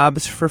other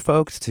jobs for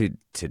folks to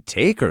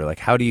take, or like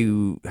how do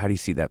you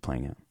see that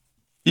playing out?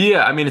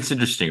 Yeah, I mean, it's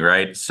interesting,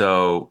 right?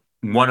 So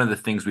one of the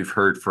things we've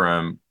heard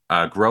from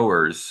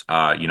growers,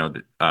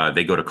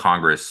 they go to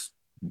Congress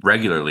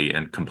regularly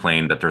and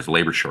complain that there's a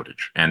labor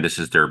shortage. And this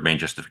is their main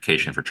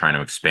justification for trying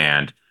to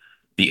expand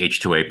the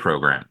H-2A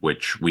program,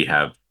 which we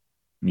have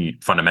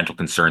fundamental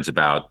concerns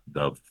about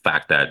the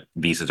fact that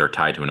visas are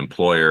tied to an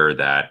employer,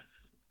 that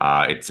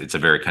it's a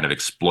very kind of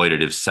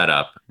exploitative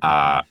setup.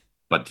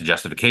 But the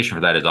justification for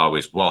that is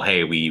always, well,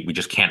 hey, we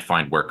just can't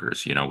find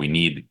workers. We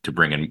need to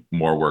bring in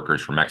more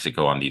workers from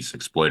Mexico on these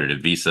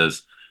exploitative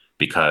visas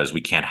because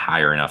we can't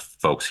hire enough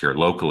folks here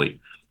locally.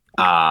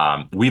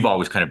 We've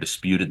always kind of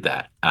disputed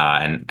that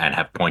and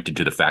have pointed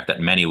to the fact that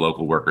many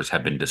local workers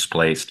have been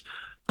displaced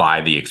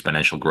by the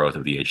exponential growth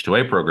of the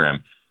H-2A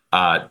program.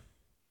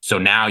 So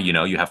now,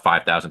 you have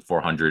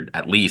 5,400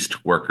 at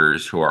least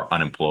workers who are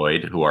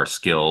unemployed, who are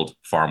skilled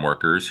farm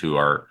workers, who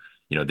are,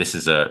 this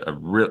is a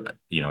real,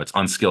 it's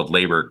unskilled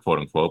labor, quote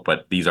unquote,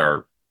 but these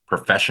are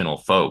professional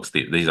folks.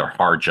 These are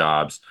hard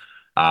jobs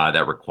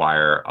that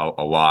require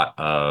a lot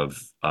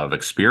of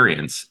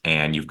experience.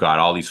 And you've got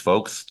all these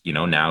folks,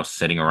 now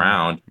sitting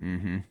around,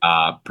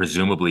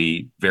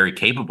 presumably very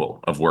capable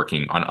of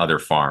working on other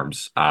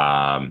farms.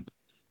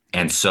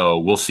 And so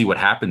we'll see what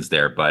happens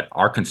there. But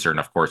our concern,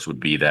 of course, would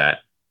be that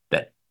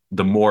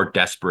the more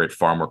desperate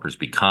farm workers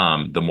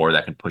become, the more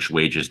that can push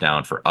wages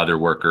down for other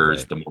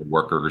workers, right. The more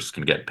workers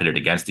can get pitted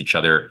against each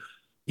other.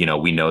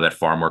 We know that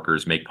farm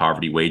workers make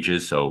poverty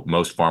wages. So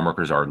most farm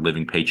workers are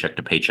living paycheck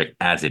to paycheck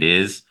as it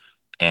is.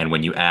 And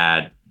when you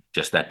add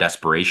just that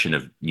desperation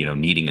of,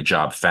 needing a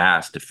job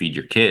fast to feed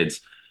your kids,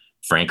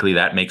 frankly,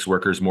 that makes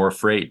workers more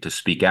afraid to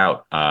speak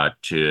out,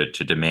 to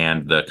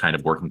demand the kind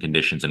of working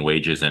conditions and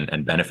wages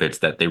and benefits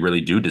that they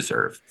really do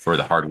deserve for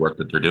the hard work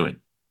that they're doing.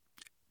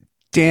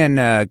 Dan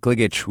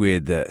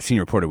Gligich,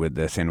 senior reporter with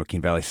the San Joaquin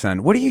Valley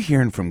Sun. What are you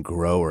hearing from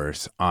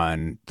growers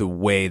on the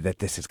way that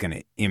this is going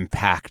to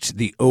impact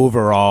the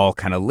overall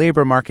kind of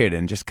labor market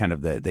and just kind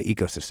of the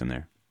ecosystem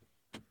there?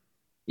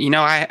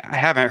 I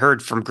haven't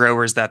heard from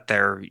growers that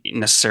they're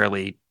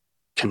necessarily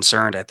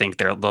concerned. I think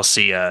they'll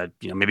see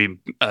maybe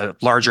a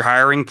larger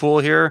hiring pool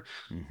here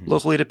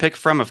locally to pick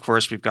from. Of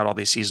course, we've got all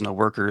these seasonal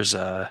workers,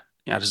 as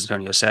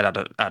Antonio said,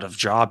 out of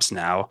jobs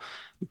now.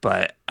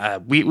 But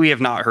we have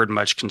not heard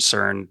much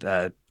concern,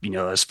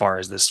 as far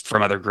as this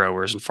from other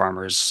growers and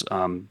farmers,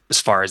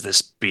 as far as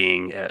this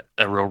being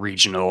a real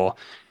regional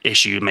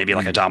issue, maybe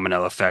like a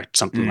domino effect,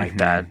 something like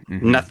that.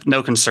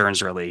 No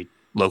concerns really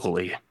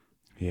locally.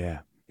 Yeah.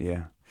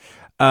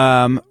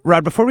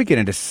 Rod, before we get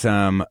into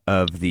some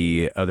of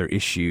the other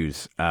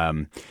issues,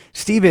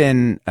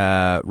 Stephen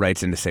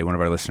writes in to say, one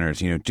of our listeners,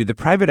 do the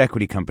private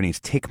equity companies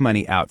take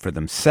money out for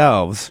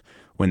themselves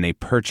when they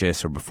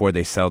purchase or before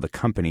they sell the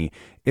company?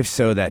 If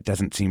so, that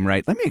doesn't seem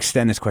right. Let me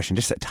extend this question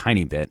just a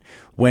tiny bit.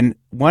 When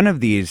one of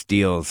these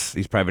deals,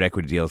 these private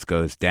equity deals,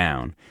 goes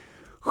down,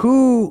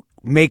 who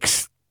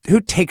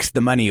takes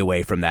the money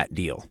away from that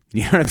deal?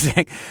 You know what I'm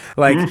saying?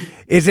 Like,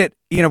 is it,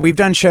 we've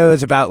done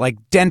shows about like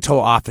dental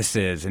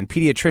offices and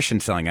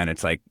pediatricians selling on.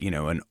 It's like,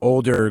 an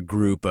older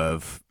group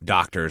of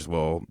doctors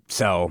will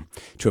sell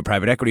to a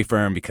private equity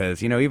firm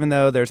because, even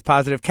though there's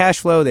positive cash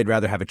flow, they'd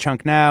rather have a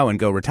chunk now and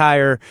go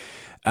retire.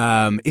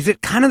 Is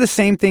it kind of the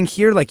same thing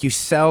here? Like you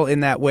sell in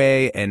that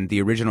way and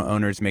the original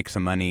owners make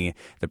some money,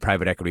 the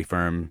private equity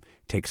firm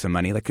takes some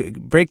money. Like,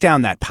 break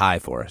down that pie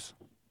for us.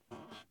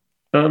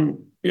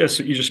 Yeah,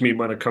 so you just mean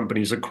when a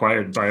company is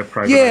acquired by a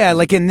private equity?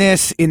 Like in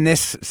this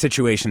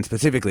situation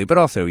specifically, but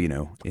also,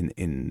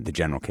 in the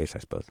general case, I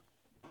suppose.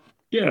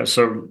 Yeah,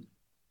 so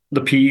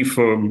the PE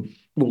firm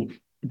will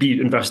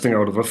be investing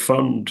out of a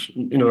fund.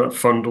 That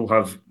fund will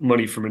have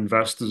money from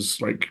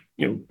investors like,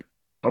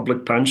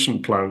 public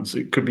pension plans.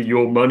 It could be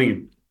your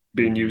money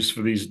being used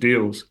for these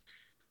deals.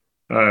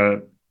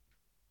 And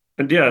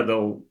yeah,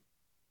 they'll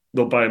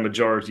buy a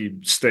majority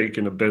stake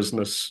in a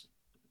business.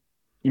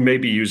 You may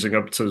be using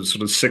up to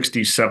sort of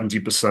 60,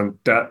 70%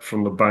 debt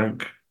from the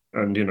bank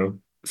and,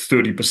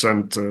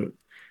 30%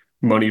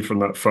 money from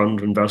that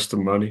fund, investor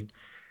money.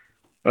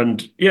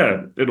 And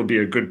yeah, it'll be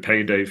a good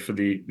payday for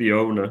the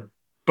owner.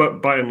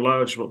 But by and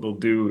large, what they'll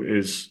do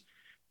is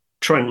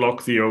try and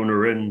lock the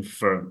owner in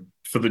for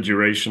the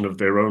duration of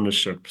their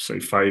ownership, say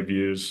 5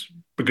 years,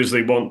 because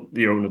they want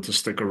the owner to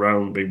stick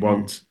around. They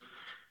want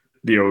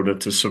the owner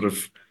to sort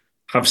of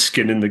have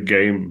skin in the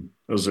game,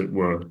 as it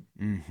were.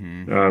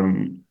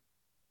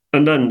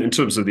 And then in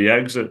terms of the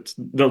exit,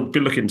 they'll be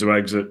looking to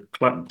exit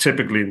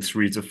typically in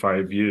 3 to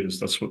 5 years.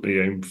 That's what they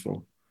aim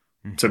for,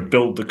 to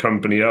build the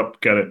company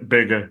up, get it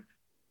bigger,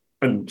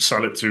 and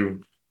sell it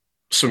to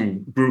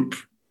some group,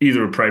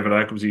 either a private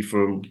equity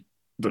firm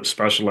that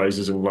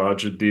specializes in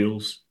larger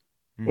deals,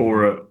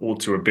 or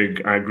to a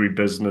big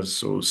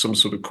agribusiness or some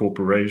sort of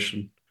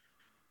corporation,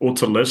 or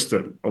to list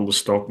it on the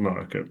stock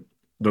market.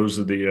 Those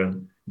are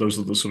the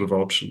sort of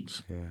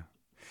options. Yeah.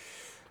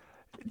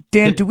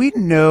 Dan, do we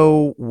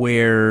know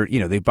where,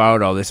 they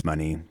borrowed all this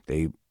money,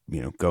 they,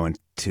 go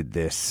into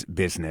this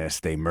business,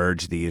 they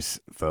merge these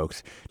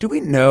folks. Do we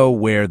know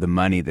where the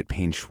money that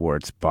Payne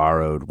Schwartz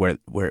borrowed, where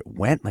it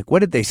went? Like, what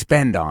did they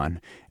spend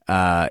on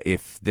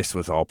if this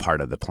was all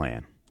part of the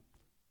plan?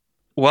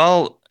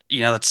 Well,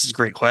 that's a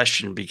great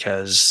question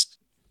because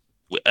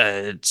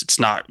it's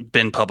not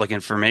been public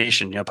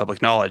information,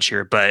 public knowledge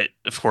here. But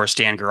of course,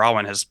 Dan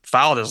Gligich has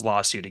filed his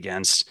lawsuit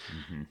against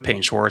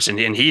Payne Schwartz, and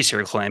he's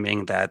here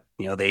claiming that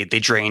they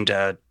drained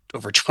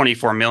over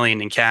 $24 million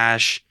in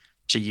cash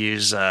to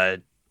use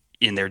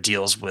in their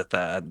deals with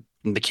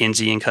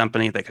McKinsey and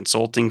Company, the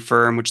consulting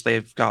firm, which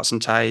they've got some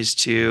ties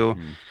to.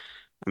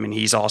 I mean,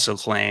 he's also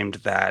claimed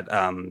that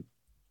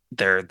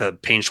the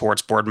Payne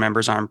Schwartz board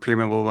members on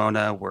Prima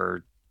Wawona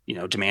were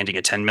demanding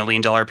a $10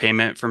 million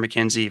payment for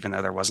McKinsey, even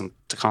though there wasn't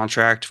a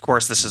contract. Of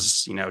course, this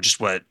is,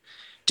 just what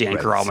Dan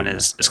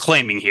Gligich is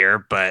claiming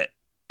here. But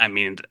I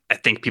mean, I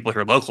think people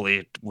here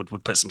locally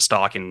would put some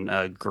stock in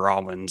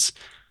Gligic's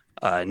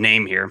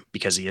name here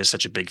because he is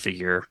such a big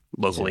figure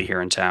locally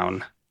here in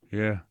town.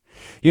 Yeah.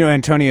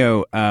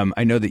 Antonio,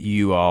 I know that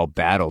you all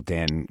battled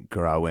Dan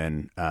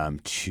Gligich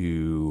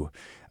to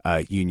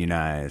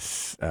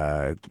unionize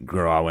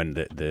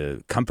Gligich,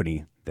 the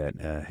company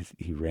that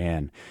he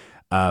ran.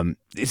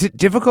 Is it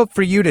difficult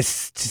for you to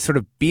sort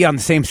of be on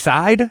the same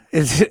side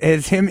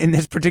as him in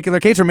this particular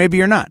case, or maybe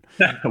you're not?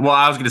 Well,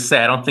 I was going to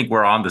say, I don't think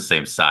we're on the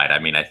same side. I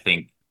mean, I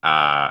think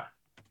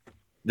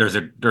there is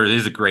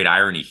a great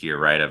irony here,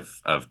 right?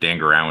 Of Dan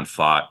Gligich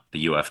fought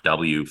the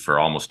UFW for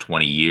almost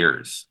 20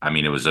 years. I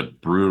mean, it was a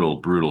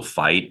brutal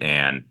fight.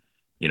 And,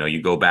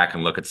 you go back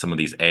and look at some of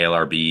these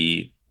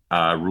ALRB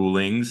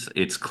rulings,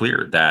 it's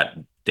clear that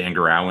Dan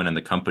Gligich and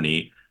the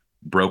company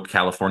broke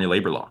California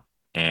labor law.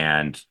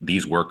 And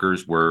these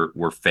workers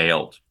were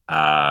failed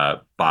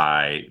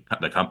by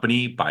the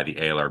company, by the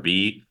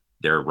ALRB.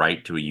 Their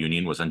right to a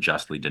union was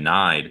unjustly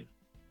denied.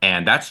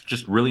 And that's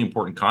just really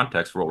important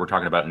context for what we're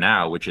talking about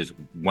now, which is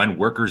when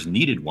workers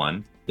needed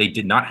one, they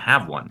did not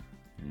have one.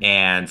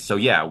 And so,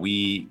 yeah,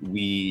 we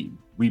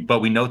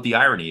note the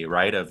irony,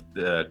 right, of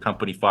the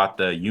company fought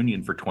the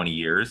union for 20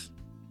 years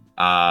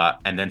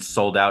and then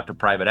sold out to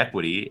private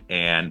equity,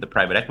 and the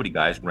private equity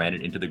guys ran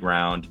it into the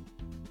ground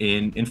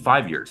in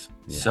 5 years.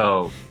 Yeah.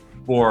 So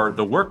for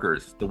the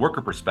workers, the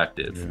worker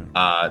perspective,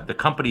 the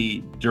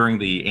company during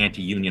the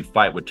anti-union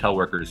fight would tell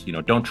workers,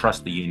 don't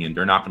trust the union.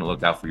 They're not going to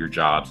look out for your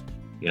jobs.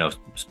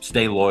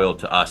 Stay loyal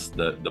to us,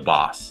 the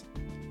boss.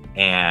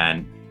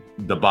 And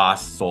the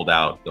boss sold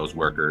out those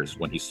workers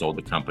when he sold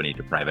the company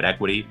to private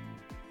equity.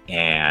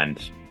 And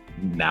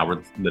now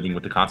we're living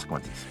with the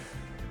consequences.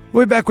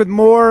 We'll be back with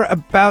more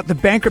about the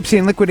bankruptcy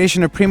and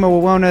liquidation of Prima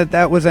Wawona.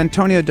 That was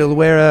Antonio De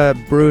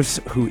Loera-Brust,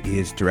 who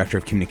is Director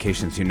of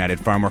Communications, United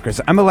Farm Workers.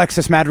 I'm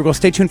Alexis Madrigal.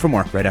 Stay tuned for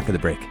more right after the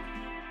break.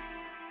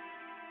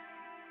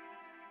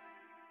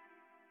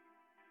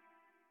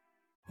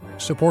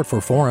 Support for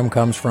Forum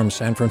comes from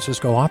San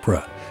Francisco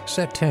Opera.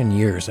 Set 10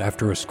 years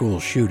after a school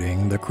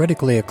shooting, the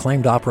critically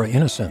acclaimed opera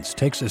Innocence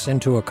takes us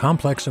into a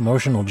complex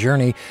emotional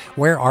journey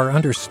where our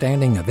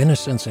understanding of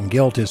innocence and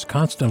guilt is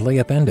constantly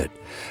upended.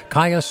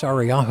 Kaya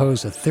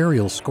Sariaho's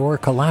ethereal score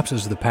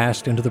collapses the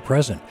past into the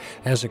present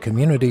as a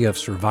community of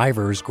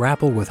survivors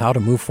grapple with how to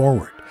move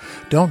forward.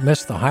 Don't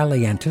miss the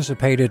highly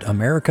anticipated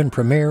American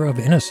premiere of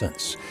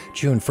Innocence,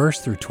 June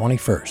 1st through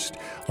 21st.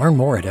 Learn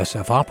more at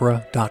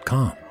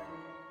sfopera.com.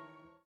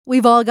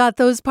 We've all got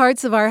those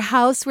parts of our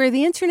house where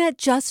the internet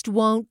just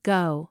won't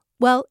go.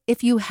 Well,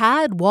 if you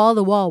had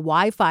wall-to-wall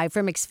Wi-Fi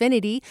from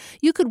Xfinity,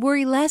 you could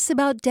worry less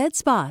about dead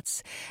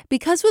spots.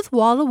 Because with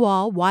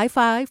wall-to-wall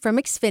Wi-Fi from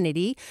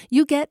Xfinity,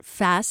 you get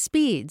fast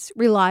speeds,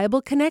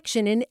 reliable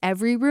connection in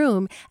every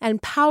room,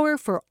 and power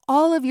for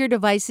all of your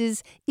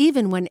devices,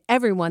 even when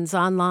everyone's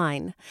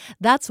online.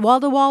 That's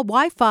wall-to-wall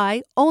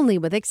Wi-Fi only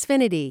with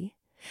Xfinity.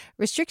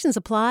 Restrictions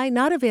apply,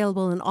 not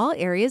available in all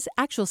areas.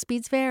 Actual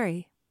speeds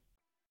vary.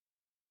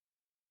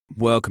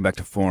 Welcome back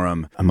to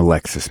Forum. I'm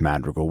Alexis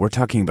Madrigal. We're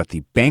talking about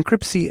the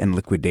bankruptcy and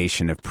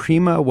liquidation of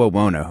Prima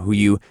Wawona, who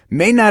you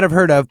may not have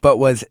heard of, but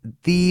was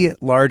the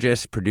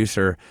largest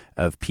producer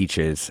of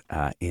peaches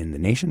in the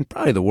nation,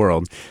 probably the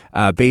world,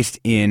 based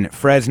in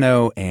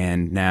Fresno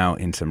and now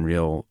in some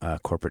real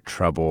corporate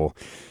trouble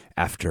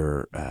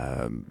after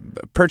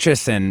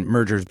purchase and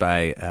mergers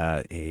by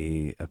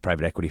a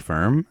private equity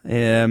firm.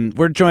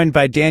 We're joined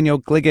by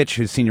Daniel Gligich,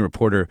 who's senior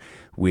reporter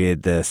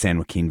with the San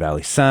Joaquin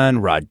Valley Sun,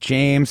 Rod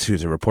James,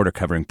 who's a reporter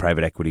covering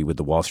private equity with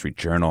the Wall Street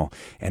Journal,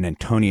 and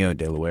Antonio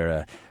De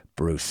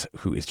Loera-Brust,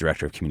 who is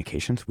director of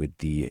communications with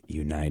the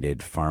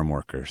United Farm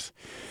Workers.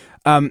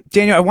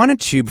 Daniel, I wanted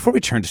to, before we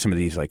turn to some of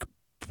these like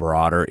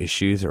broader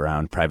issues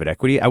around private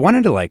equity, I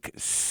wanted to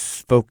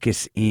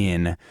focus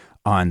in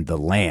on the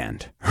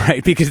land,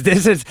 right? Because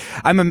this is,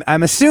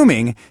 I'm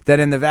assuming that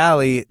in the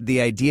Valley, the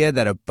idea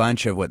that a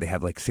bunch of what they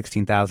have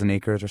 16,000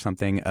 acres or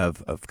something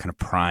of kind of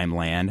prime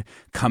land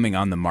coming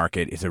on the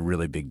market is a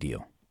really big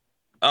deal.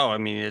 Oh, I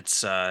mean,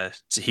 it's a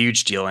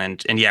huge deal.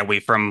 And yeah,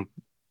 from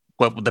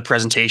what the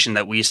presentation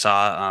that we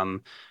saw,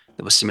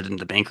 that was submitted to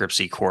the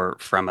bankruptcy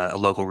court from a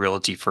local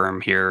realty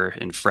firm here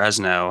in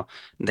Fresno,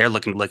 they're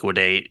looking to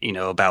liquidate,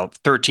 about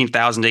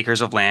 13,000 acres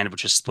of land,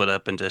 which is split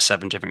up into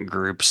 7 different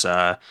groups,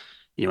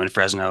 in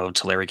Fresno,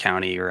 Tulare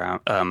County, around,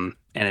 and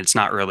it's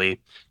not really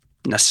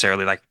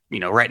necessarily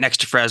right next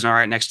to Fresno,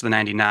 right next to the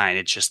 99.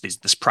 It's just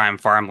this prime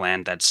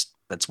farmland. That's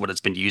what it's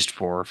been used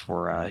for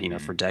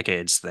for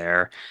decades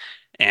there,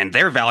 and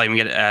they're valuing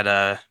it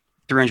at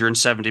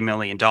 $370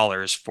 million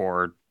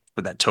for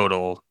that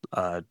total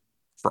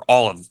for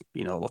all of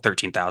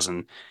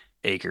 13,000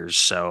 acres.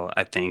 So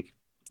I think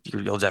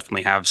you'll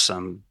definitely have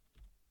some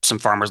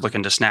farmers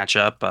looking to snatch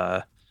up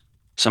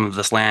some of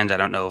this land. I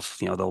don't know if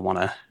they'll want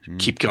to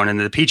keep going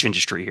into the peach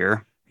industry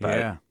here.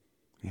 But.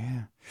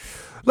 Yeah.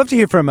 Love to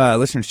hear from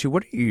listeners too.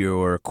 What are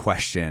your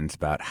questions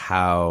about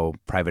how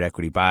private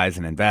equity buys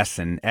and invests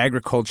in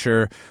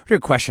agriculture? What are your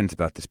questions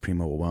about this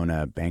Prima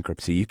Wawona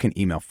bankruptcy? You can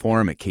email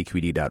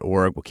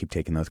forum@kqed.org. We'll keep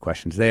taking those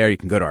questions there. You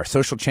can go to our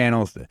social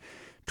channels, the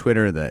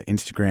Twitter, the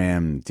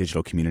Instagram,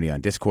 digital community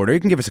on Discord, or you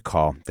can give us a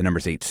call. The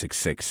number's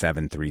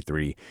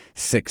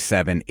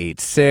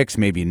 866-733-6786.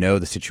 Maybe you know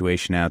the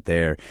situation out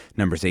there.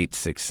 Number's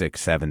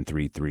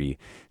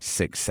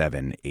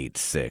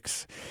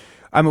 866-733-6786.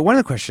 One of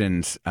the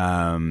questions,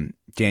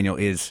 Daniel,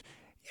 is,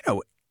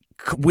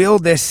 will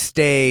this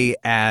stay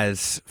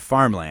as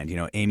farmland?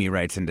 Amy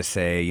writes in to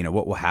say,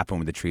 what will happen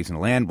with the trees and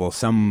the land? Will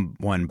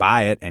someone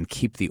buy it and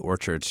keep the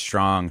orchard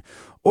strong?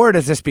 Or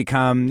does this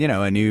become,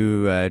 a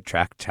new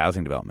tract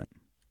housing development?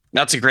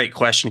 That's a great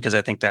question, because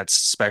I think that's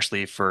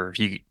especially for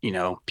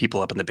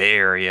people up in the Bay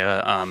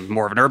Area,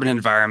 more of an urban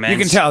environment. You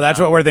can tell that's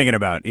what we're thinking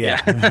about. Yeah.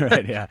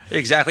 Right, yeah.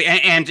 Exactly.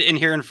 And in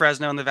here in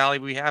Fresno in the Valley,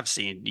 we have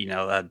seen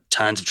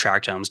tons of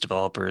tract homes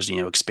developers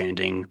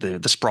expanding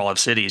the sprawl of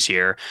cities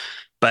here.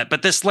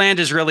 But this land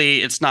is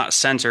really, it's not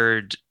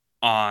centered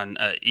on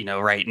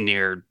right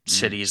near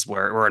cities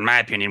where, in my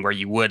opinion, where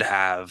you would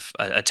have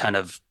a ton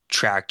of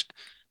tract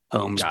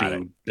homes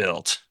being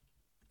built.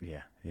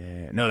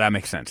 Yeah. No, that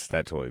makes sense.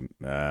 That totally.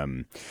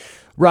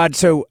 Rod,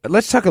 so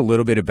let's talk a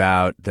little bit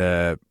about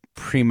the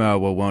Prima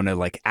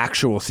Wawona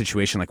actual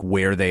situation,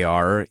 where they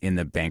are in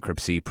the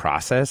bankruptcy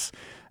process.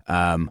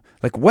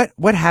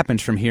 What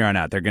happens from here on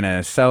out? They're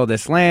gonna sell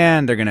this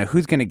land.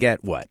 Who's gonna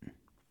get what?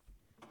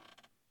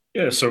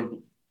 Yeah,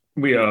 so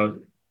we are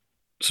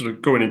sort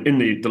of going in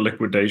the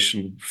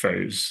liquidation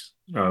phase.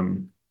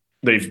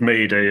 They've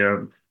made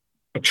a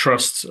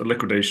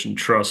liquidation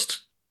trust,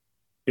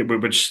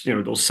 which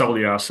they'll sell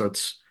the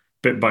assets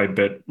bit by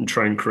bit and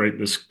try and create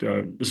this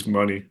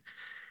money.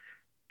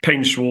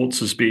 Payne Schwartz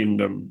has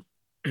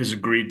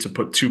agreed to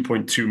put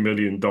 $2.2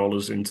 million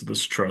into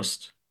this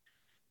trust.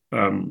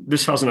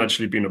 This hasn't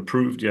actually been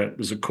approved yet.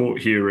 There's a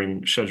court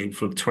hearing scheduled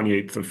for the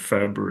 28th of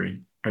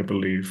February, I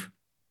believe,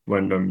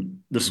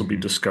 when this will be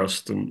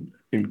discussed in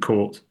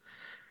court.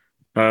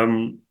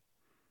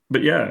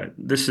 But yeah,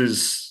 this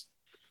is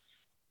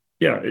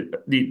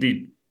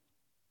the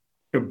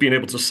being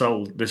able to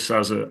sell this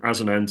as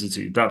an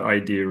entity. That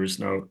idea is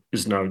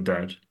now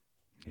dead.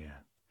 Yeah,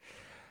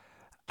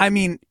 I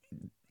mean,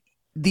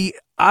 the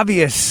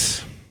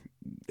obvious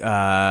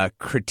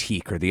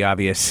critique or the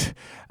obvious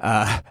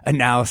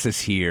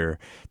analysis here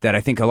that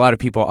I think a lot of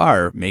people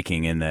are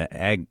making in the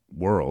ag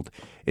world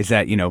is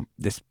that,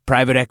 this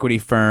private equity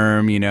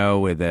firm,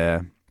 with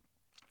a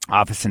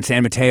office in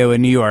San Mateo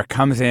in New York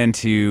comes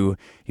into,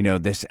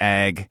 this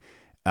ag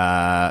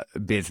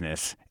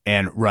business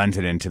and runs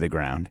it into the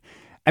ground.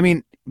 I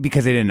mean,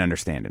 because they didn't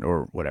understand it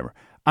or whatever.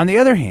 On the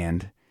other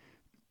hand,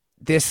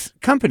 this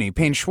company,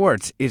 Payne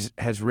Schwartz,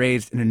 has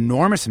raised an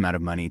enormous amount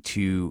of money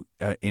to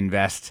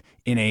invest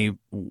in a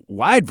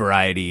wide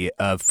variety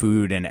of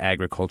food and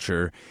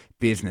agriculture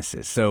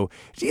businesses. So,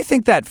 do you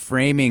think that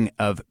framing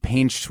of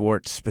Payne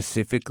Schwartz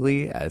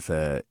specifically as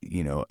an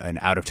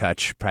out of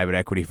touch private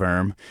equity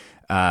firm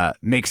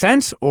makes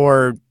sense,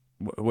 or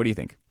what do you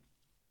think?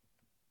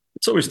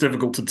 It's always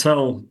difficult to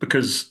tell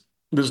because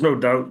there's no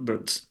doubt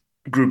that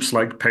groups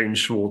like Payne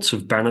Schwartz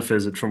have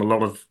benefited from a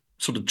lot of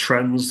sort of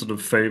trends that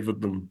have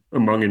favored them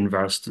among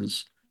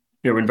investors.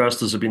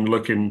 Investors have been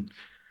looking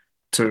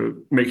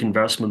to make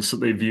investments that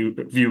they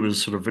view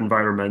as sort of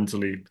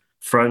environmentally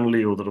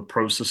friendly or that are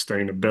pro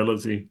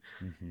sustainability.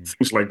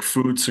 Things like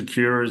food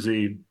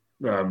security,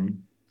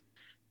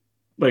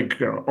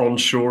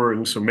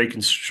 onshoring, so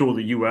making sure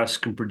the US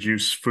can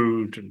produce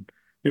food. And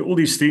all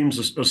these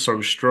themes are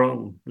so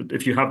strong that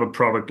if you have a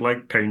product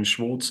like Payne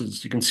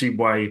Schwartz's, you can see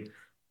why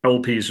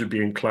LPs would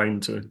be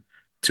inclined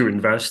to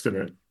invest in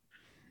it.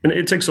 And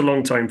it takes a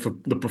long time for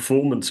the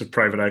performance of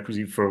private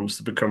equity firms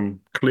to become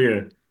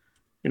clear.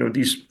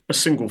 A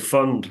single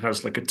fund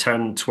has like a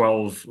 10,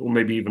 12, or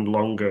maybe even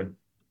longer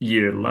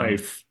year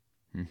life.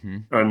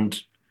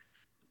 And,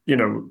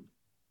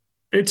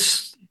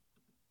 it's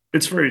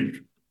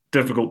very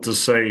difficult to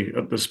say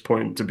at this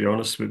point, to be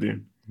honest with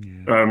you.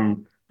 Yeah.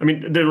 I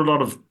mean, there are a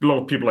lot of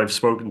people I've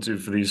spoken to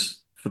for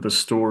this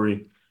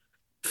story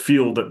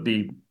feel that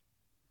the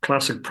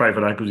classic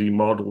private equity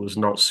model is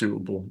not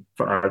suitable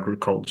for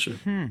agriculture.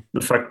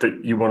 The fact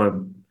that you want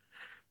to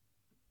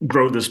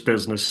grow this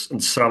business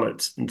and sell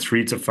it in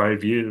 3 to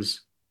 5 years,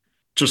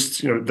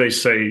 they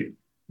say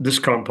this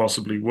can't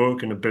possibly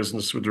work in a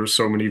business where there are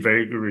so many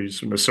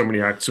vagaries and there's so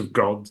many acts of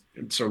God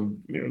and so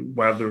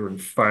weather and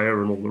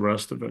fire and all the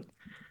rest of it.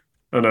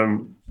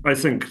 And I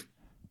think,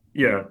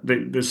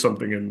 there's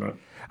something in that.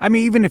 I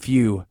mean, even if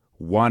you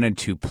wanted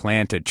to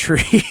plant a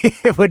tree,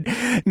 it would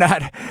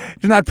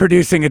not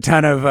producing a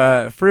ton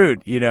of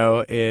fruit,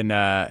 in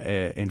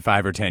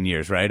 5 or 10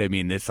 years, right? I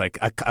mean, it's like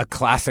a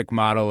classic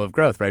model of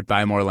growth, right?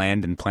 Buy more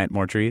land and plant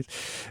more trees,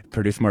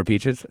 produce more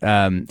peaches.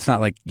 It's not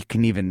like you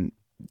can even,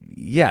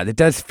 it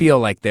does feel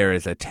like there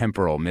is a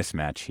temporal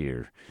mismatch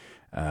here.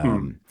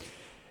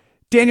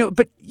 Daniel,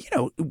 but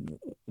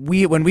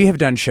when we have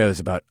done shows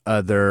about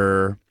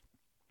other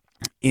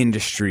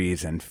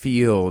industries and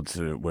fields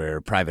where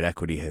private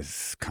equity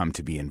has come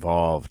to be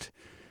involved,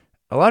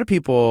 a lot of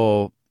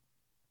people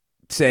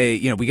say,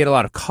 we get a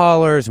lot of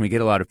callers and we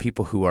get a lot of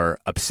people who are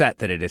upset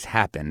that it has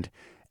happened.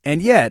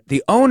 And yet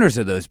the owners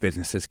of those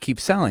businesses keep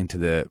selling to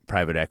the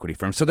private equity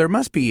firm. So there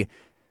must be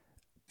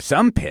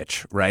some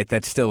pitch, right,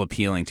 that's still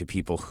appealing to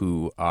people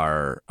who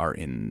are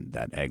in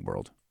that ag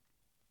world.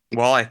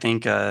 Well, I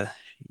think,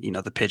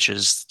 the pitch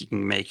is you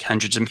can make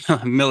hundreds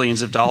of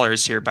millions of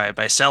dollars here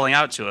by selling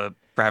out to a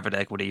private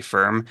equity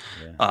firm.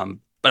 Yeah.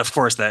 But of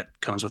course that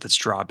comes with its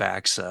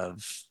drawbacks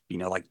of,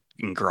 like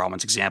in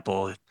Geralman's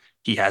example,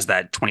 he has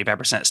that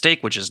 25%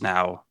 stake, which is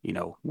now,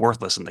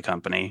 worthless in the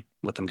company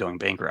with them going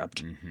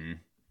bankrupt.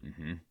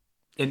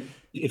 And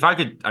if I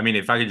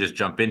could just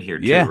jump in here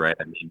too, right?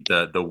 I mean,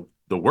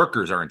 the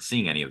workers aren't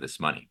seeing any of this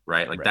money,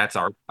 right? Like that's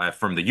our,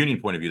 from the union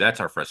point of view,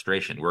 that's our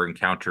frustration. We're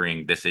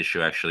encountering this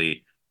issue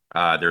actually.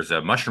 There's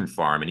a mushroom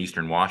farm in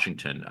Eastern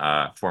Washington,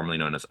 formerly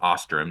known as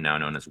Ostrom, now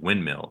known as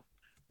Windmill,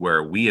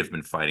 where we have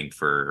been fighting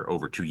for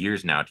over 2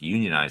 years now to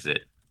unionize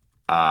it.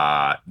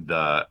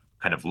 The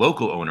kind of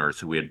local owners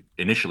who we had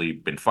initially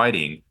been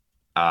fighting,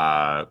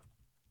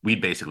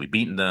 we'd basically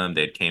beaten them.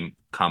 They'd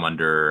come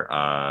under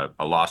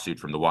a lawsuit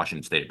from the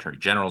Washington State Attorney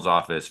General's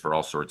office for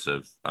all sorts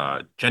of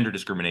gender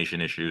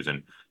discrimination issues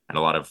and a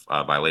lot of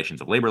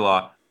violations of labor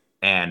law.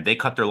 And they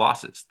cut their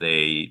losses.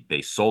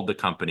 They sold the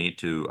company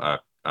to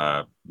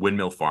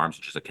Windmill Farms,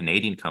 which is a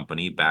Canadian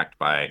company backed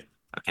by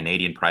a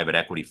Canadian private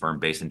equity firm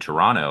based in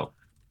Toronto.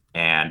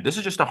 And this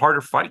is just a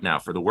harder fight now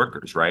for the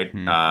workers, right?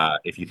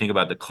 If you think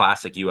about the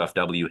classic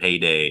UFW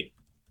heyday,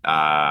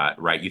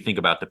 right, you think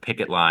about the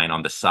picket line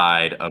on the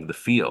side of the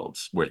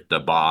fields with the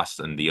boss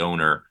and the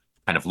owner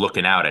kind of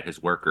looking out at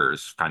his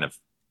workers kind of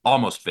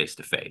almost face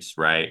to face,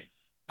 right?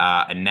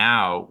 And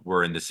now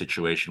we're in this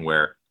situation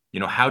where,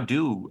 how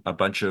do a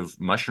bunch of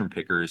mushroom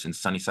pickers in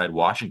Sunnyside,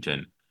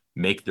 Washington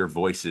make their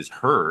voices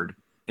heard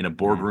in a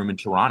boardroom in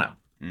Toronto.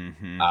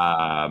 Mm-hmm.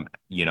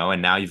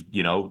 And now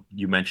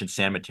you mentioned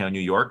San Mateo, New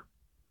York.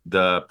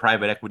 The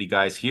private equity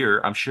guys here,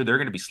 I'm sure they're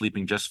going to be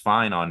sleeping just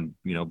fine on,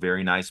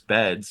 very nice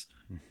beds.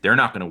 They're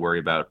not going to worry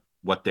about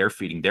what they're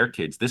feeding their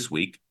kids this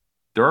week.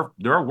 There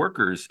are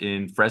workers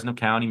in Fresno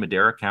County,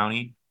 Madera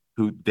County,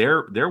 who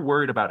they're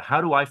worried about, how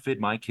do I feed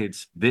my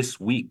kids this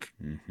week?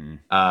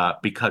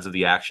 Because of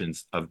the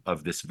actions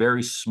of this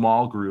very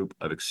small group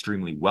of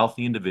extremely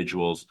wealthy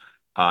individuals.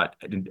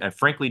 And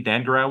frankly,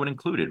 Dan Gurowin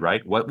included,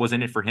 right? What was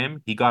in it for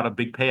him? He got a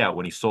big payout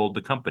when he sold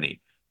the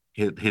company.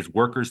 His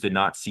workers did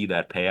not see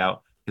that payout.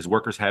 His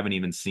workers haven't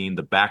even seen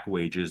the back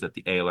wages that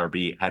the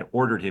ALRB had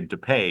ordered him to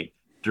pay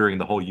during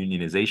the whole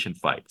unionization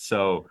fight.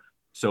 So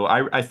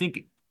I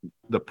think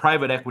the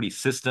private equity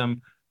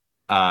system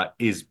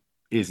is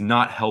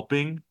not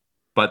helping,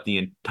 but the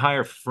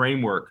entire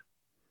framework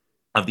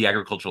of the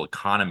agricultural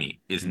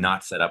economy is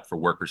not set up for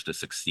workers to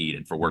succeed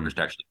and for workers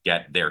to actually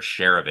get their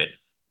share of it.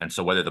 And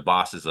so whether the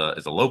boss is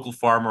a local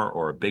farmer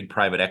or a big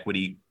private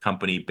equity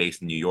company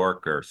based in New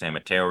York or San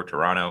Mateo or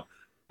Toronto,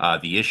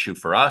 the issue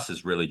for us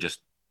is really just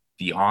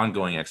the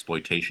ongoing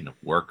exploitation of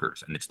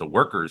workers. And it's the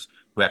workers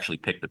who actually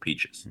pick the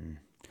peaches.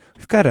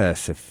 We've got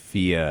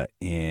Sophia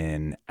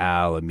in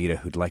Alameda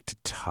who'd like to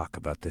talk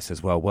about this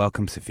as well.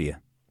 Welcome, Sophia.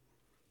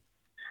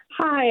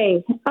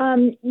 Hi.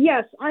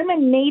 Yes, I'm a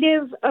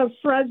native of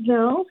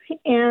Fresno,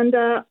 and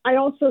I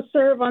also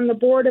serve on the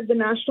board of the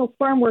National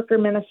Farm Worker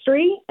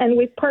Ministry, and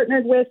we've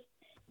partnered with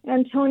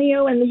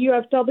Antonio and the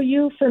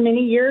UFW for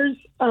many years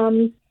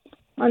on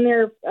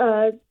their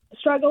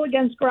struggle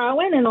against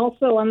Gurowin and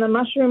also on the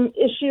mushroom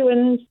issue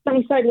in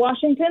Sunnyside,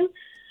 Washington.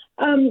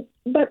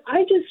 But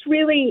I just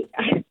really,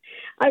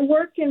 I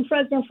worked in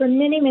Fresno for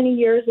many, many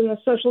years in the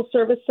social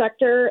service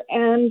sector,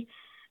 and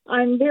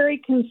I'm very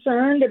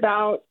concerned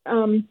about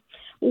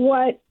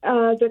what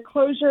the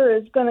closure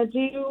is going to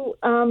do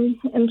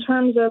in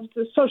terms of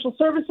the social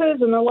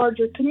services and the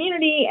larger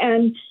community,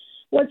 and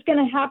what's going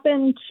to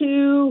happen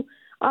to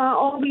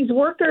all these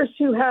workers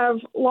who have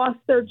lost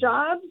their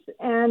jobs.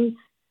 And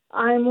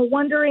I'm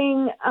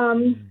wondering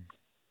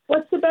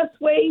what's the best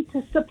way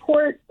to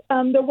support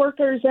the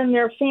workers and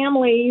their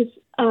families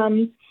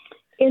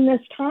in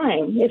this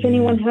time, if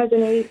anyone has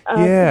any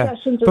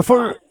suggestions.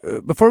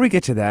 Before we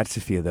get to that,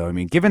 Sophia, though, I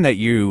mean, given that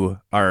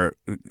you are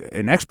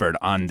an expert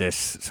on this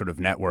sort of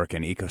network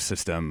and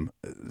ecosystem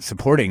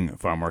supporting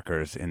farm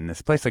workers in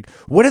this place, like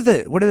what are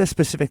the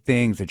specific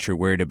things that you're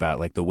worried about,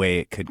 like the way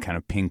it could kind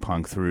of ping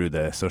pong through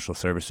the social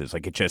services,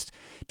 like it just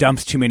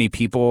dumps too many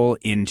people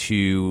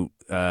into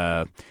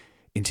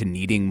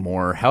needing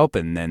more help,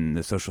 and then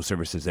the social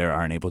services there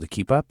aren't able to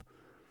keep up?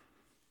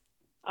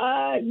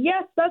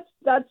 Yes,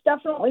 that's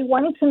definitely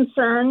one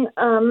concern.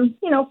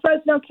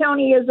 Fresno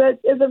County is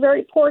a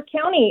very poor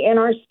county in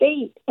our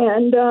state,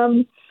 and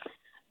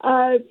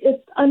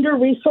it's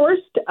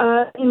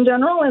under-resourced in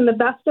general in the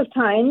best of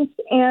times.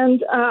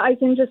 And I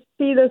can just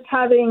see this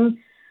having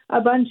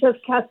a bunch of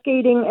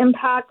cascading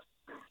impacts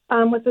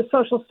with the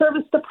social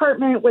service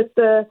department, with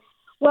the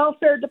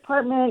welfare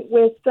department,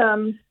 with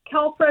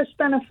CalFresh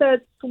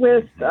benefits,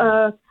 with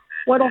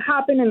what'll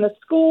happen in the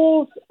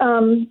schools,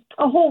 a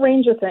whole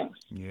range of things.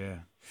 Yeah.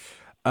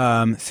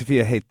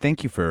 Sophia, hey,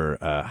 thank you for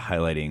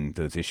highlighting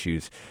those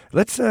issues.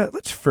 Let's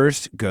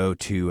first go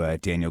to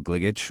Daniel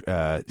Gligich,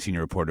 senior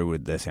reporter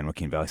with the San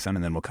Joaquin Valley Sun,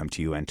 and then we'll come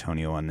to you,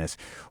 Antonio, on this.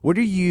 What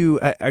are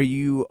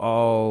you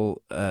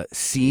all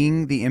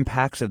seeing the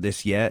impacts of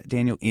this yet,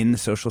 Daniel, in the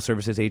social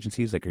services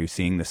agencies? Like, are you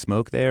seeing the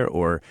smoke there,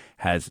 or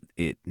has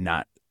it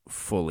not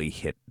fully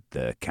hit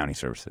the county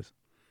services?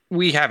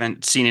 We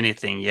haven't seen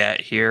anything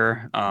yet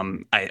here.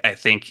 I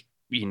think,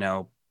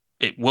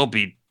 it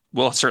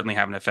will certainly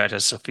have an effect.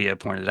 As Sophia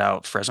pointed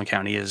out, Fresno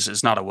County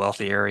is not a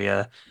wealthy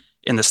area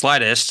in the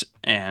slightest.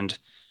 And,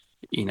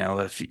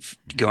 if you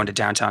go into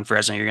downtown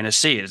Fresno, you're going to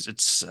see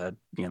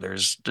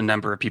there's a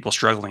number of people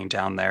struggling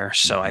down there.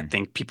 So I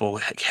think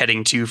people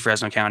heading to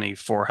Fresno County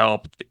for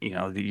help,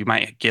 you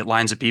might get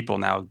lines of people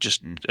now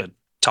just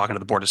talking to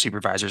the Board of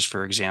Supervisors,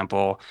 for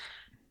example,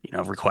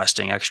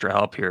 requesting extra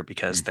help here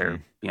because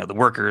they're, the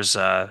workers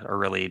are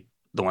really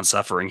the ones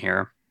suffering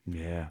here.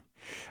 Yeah.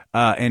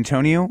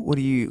 Antonio, what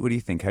do you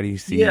think? How do you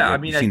see? Yeah,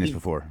 have you seen this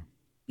before?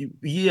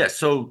 Yeah.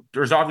 So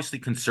there's obviously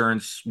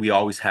concerns we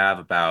always have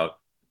about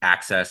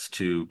access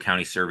to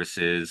county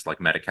services like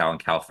Medi-Cal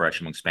and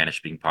CalFresh among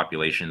Spanish-speaking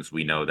populations.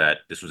 We know that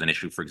this was an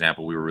issue, for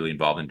example, we were really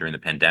involved in during the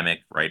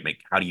pandemic, right?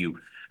 How do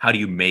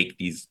you make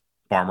these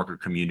farm worker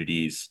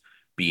communities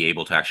be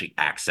able to actually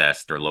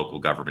access their local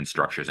government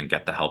structures and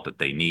get the help that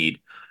they need?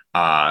 There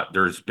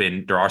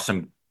are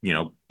some,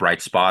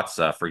 bright spots.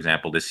 For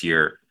example, this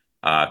year,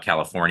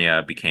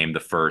 California became the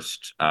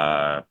first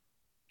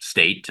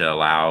state to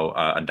allow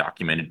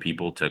undocumented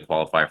people to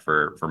qualify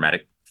for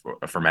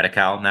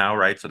Medi-Cal now,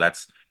 right? So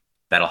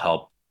that'll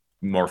help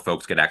more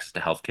folks get access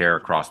to healthcare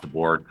across the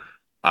board.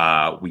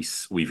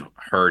 We've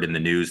heard in the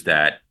news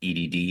that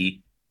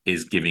EDD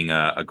is giving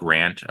a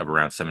grant of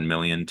around $7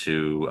 million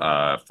to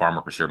farm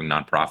worker serving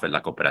nonprofit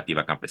La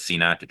Cooperativa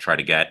Campesina to try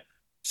to get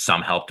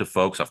some help to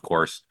folks. Of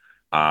course,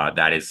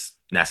 that is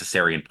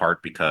necessary in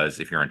part because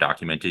if you're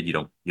undocumented,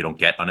 you don't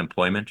get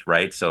unemployment,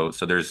 right? So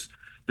there's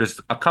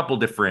a couple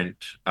different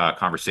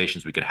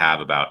conversations we could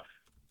have about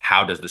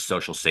how does the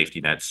social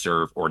safety net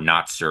serve or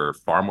not serve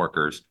farm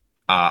workers.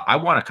 I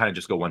want to kind of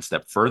just go one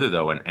step further,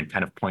 though, and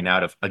kind of point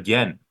out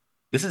again,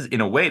 this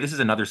is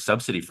another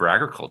subsidy for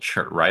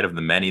agriculture, right, of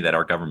the many that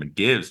our government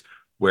gives,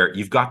 where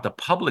you've got the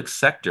public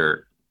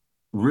sector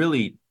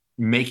really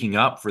making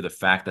up for the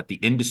fact that the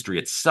industry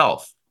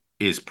itself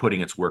is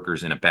putting its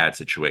workers in a bad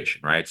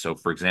situation, right? So,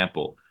 for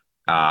example,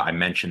 I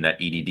mentioned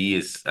that EDD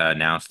has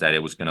announced that it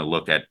was going to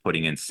look at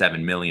putting in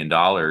 $7 million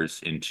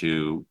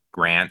into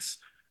grants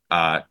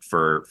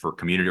for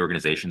community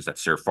organizations that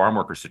serve farm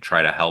workers to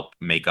try to help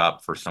make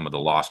up for some of the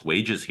lost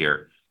wages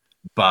here.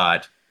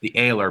 But the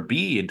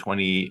ALRB in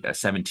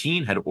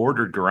 2017 had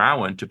ordered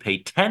Garawan to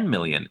pay $10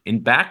 million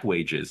in back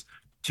wages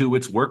to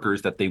its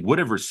workers that they would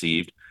have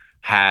received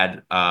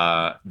had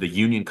the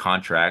union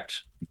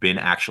contract been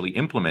actually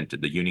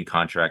implemented, the union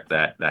contract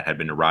that had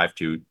been arrived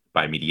to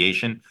by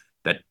mediation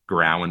that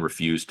Garawan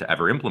refused to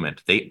ever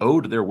implement. They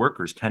owed their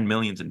workers $10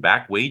 million in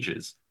back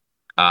wages.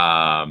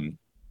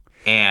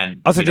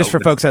 And also, just for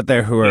folks out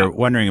there who are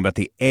wondering about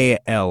the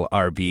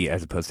ALRB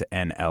as opposed to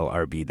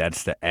NLRB,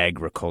 that's the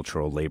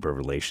Agricultural Labor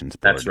Relations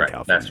Board. That's right.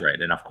 That's right.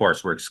 And of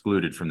course, we're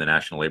excluded from the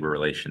National Labor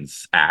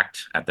Relations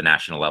Act at the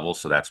national level.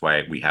 So that's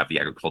why we have the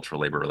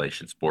Agricultural Labor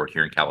Relations Board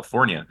here in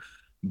California.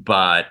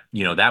 But,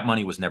 that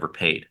money was never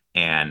paid.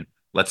 And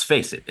let's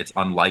face it, it's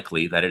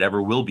unlikely that it ever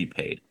will be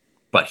paid.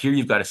 But here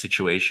you've got a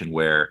situation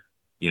where,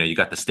 you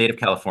got the state of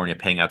California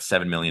paying out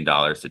 $7 million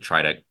to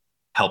try to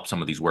help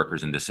some of these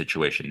workers in this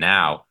situation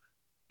now.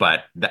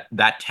 But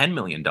that $10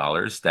 million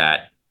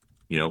that,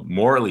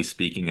 morally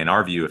speaking, in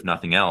our view, if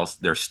nothing else,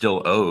 they're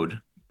still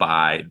owed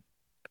by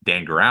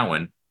Dan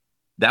Garawan,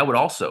 that would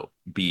also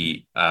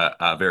be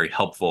a very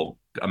helpful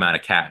amount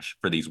of cash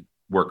for these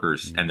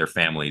workers and their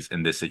families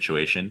in this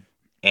situation.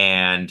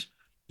 And,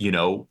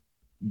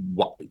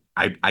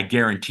 I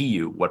guarantee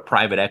you what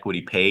private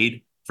equity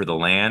paid for the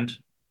land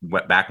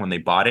back when they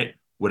bought it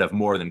would have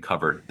more than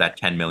covered that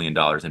 $10 million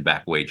in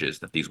back wages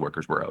that these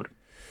workers were owed.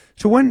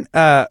 So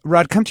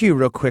Rod, come to you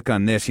real quick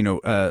on this.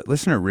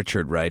 Listener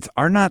Richard writes,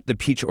 are not the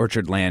peach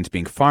orchard lands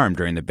being farmed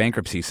during the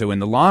bankruptcy? So in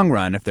the long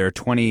run, if there are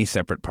 20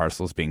 separate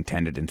parcels being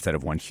tended instead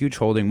of one huge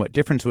holding, what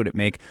difference would it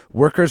make?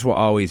 Workers will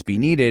always be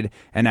needed.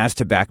 And as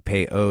to back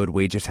pay owed,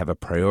 wages have a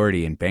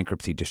priority in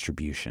bankruptcy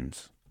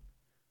distributions.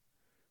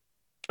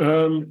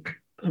 I'm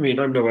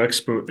no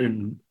expert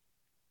in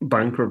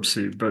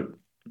bankruptcy, but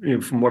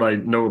from what I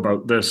know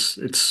about this,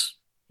 it's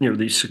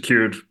these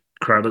secured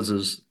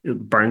creditors,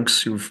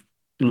 banks who've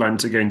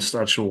lent against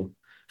actual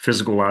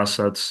physical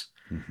assets,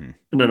 and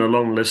then a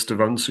long list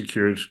of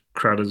unsecured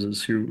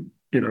creditors who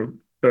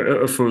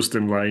are first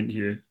in line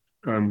here.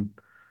 I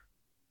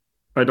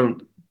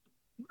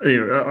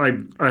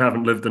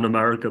haven't lived in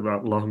America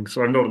that long,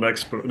 so I'm not an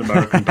expert in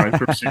American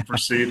bankruptcy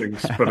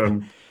proceedings, but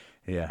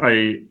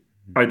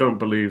I don't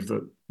believe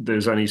that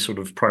there's any sort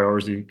of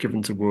priority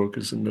given to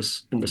workers in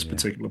this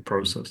particular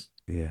process.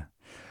 Yeah.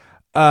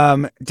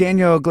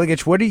 Daniel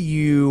Gligich, what are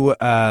you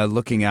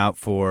looking out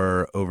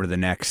for over the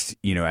next,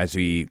 as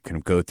we kind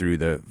of go through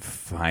the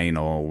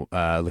final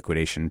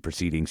liquidation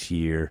proceedings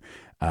here?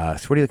 So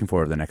what are you looking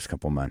for over the next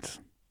couple months?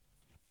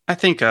 I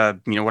think,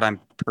 what I'm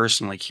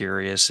personally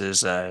curious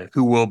is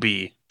who will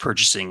be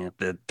purchasing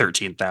the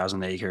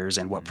 13,000 acres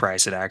and what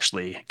price it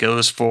actually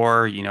goes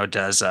for.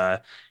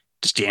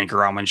 Does Dan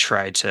Garawan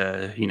try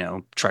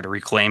to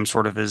reclaim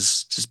sort of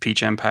his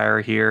peach empire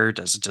here?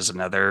 Does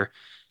another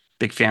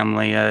big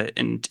family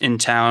in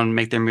town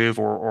make their move,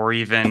 or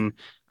even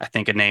I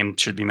think a name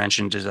should be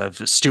mentioned is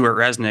of Stuart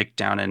Resnick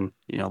down in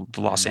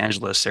the Los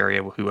Angeles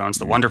area, who owns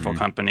the Wonderful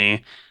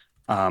Company.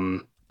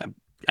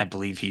 I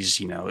believe he's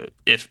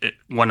if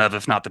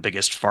not the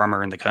biggest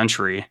farmer in the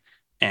country,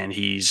 and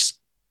he's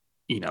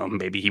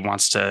maybe he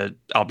wants to.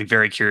 I'll be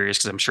very curious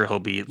because I'm sure he'll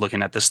be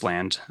looking at this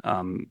land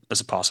as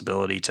a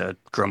possibility to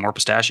grow more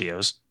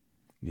pistachios.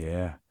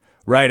 Yeah,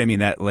 right. I mean,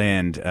 that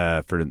land,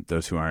 for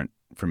those who aren't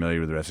familiar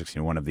with the Resnicks,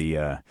 one of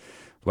the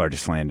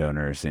largest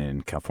landowners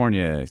in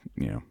California,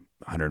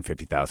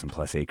 150,000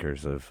 plus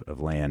acres of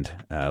land,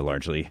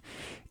 largely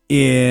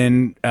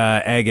in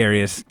ag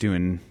areas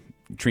doing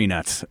tree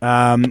nuts.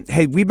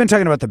 Hey, we've been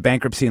talking about the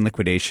bankruptcy and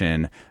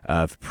liquidation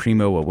of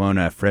Prima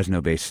Wawona,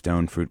 Fresno-based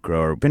stone fruit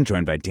grower. We've been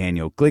joined by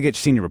Daniel Gligich,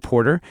 senior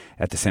reporter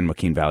at the San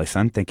Joaquin Valley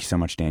Sun. Thank you so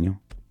much, Daniel.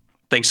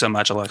 Thanks so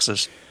much,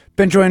 Alexis.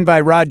 Been joined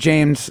by Rod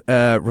James,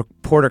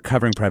 reporter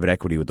covering private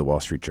equity with the Wall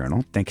Street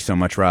Journal. Thank you so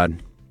much,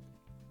 Rod.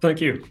 Thank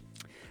you.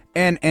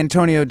 And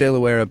Antonio De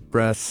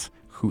Loera-Brust,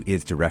 who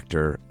is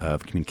director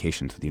of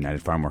communications with the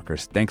United Farm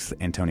Workers. Thanks,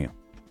 Antonio.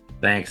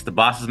 Thanks. The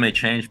bosses may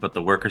change, but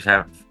the workers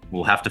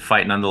will have to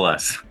fight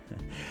nonetheless.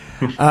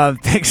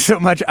 Thanks so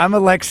much. I'm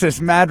Alexis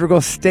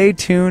Madrigal. Stay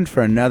tuned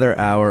for another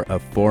hour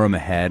of Forum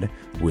Ahead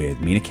with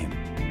Mina Kim.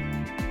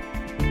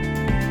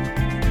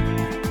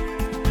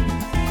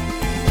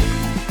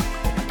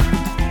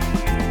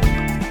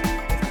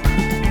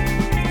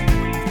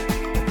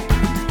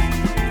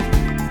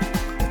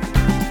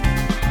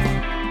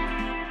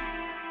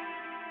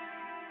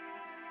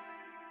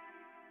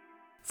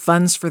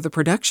 Funds for the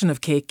production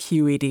of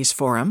KQED's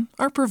Forum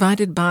are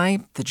provided by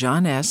the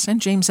John S. and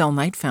James L.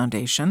 Knight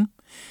Foundation,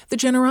 the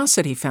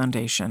Generosity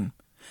Foundation,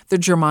 the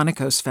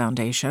Germanicos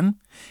Foundation,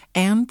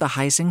 and the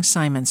Heising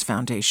Simons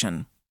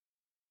Foundation.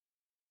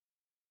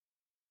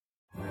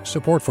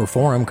 Support for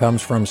Forum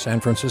comes from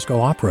San Francisco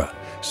Opera.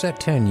 Set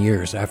 10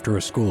 years after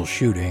a school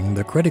shooting,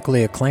 the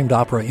critically acclaimed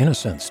opera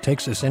Innocence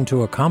takes us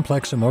into a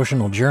complex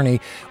emotional journey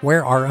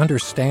where our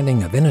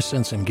understanding of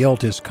innocence and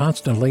guilt is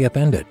constantly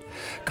upended.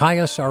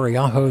 Kaya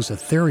Sariaho's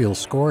ethereal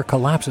score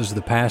collapses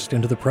the past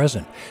into the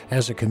present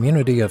as a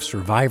community of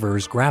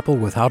survivors grapple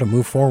with how to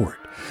move forward.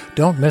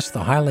 Don't miss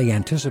the highly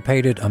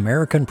anticipated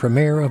American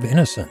premiere of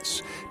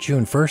Innocence,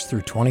 June 1st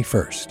through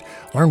 21st.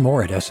 Learn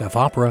more at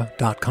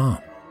sfopera.com.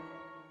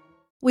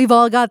 We've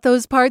all got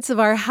those parts of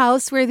our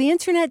house where the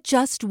internet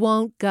just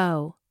won't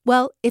go.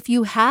 Well, if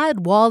you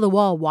had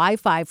wall-to-wall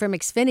Wi-Fi from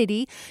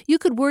Xfinity, you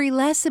could worry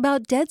less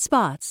about dead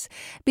spots.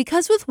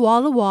 Because with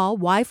wall-to-wall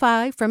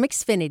Wi-Fi from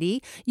Xfinity,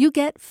 you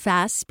get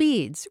fast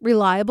speeds,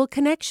 reliable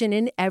connection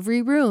in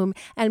every room,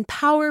 and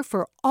power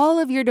for all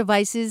of your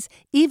devices,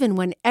 even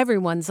when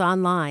everyone's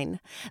online.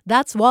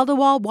 That's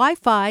wall-to-wall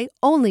Wi-Fi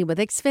only with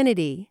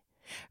Xfinity.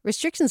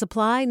 Restrictions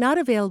apply, not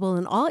available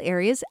in all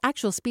areas.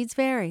 Actual speeds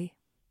vary.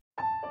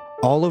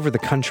 All over the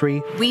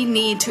country, we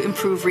need to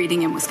improve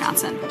reading in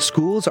Wisconsin.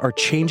 Schools are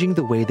changing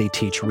the way they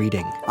teach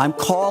reading. I'm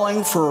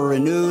calling for a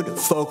renewed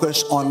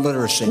focus on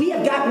literacy. We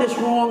have gotten this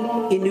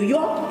wrong in New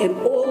York and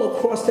all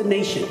across the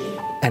nation.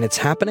 And it's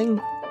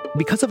happening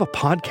because of a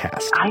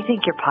podcast. I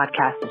think your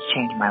podcast has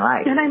changed my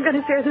life. And I'm going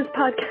to share this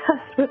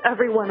podcast with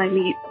everyone I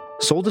meet.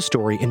 Sold a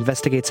Story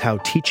investigates how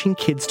teaching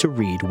kids to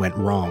read went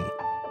wrong.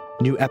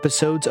 New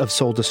episodes of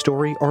Sold a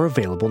Story are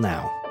available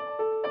now.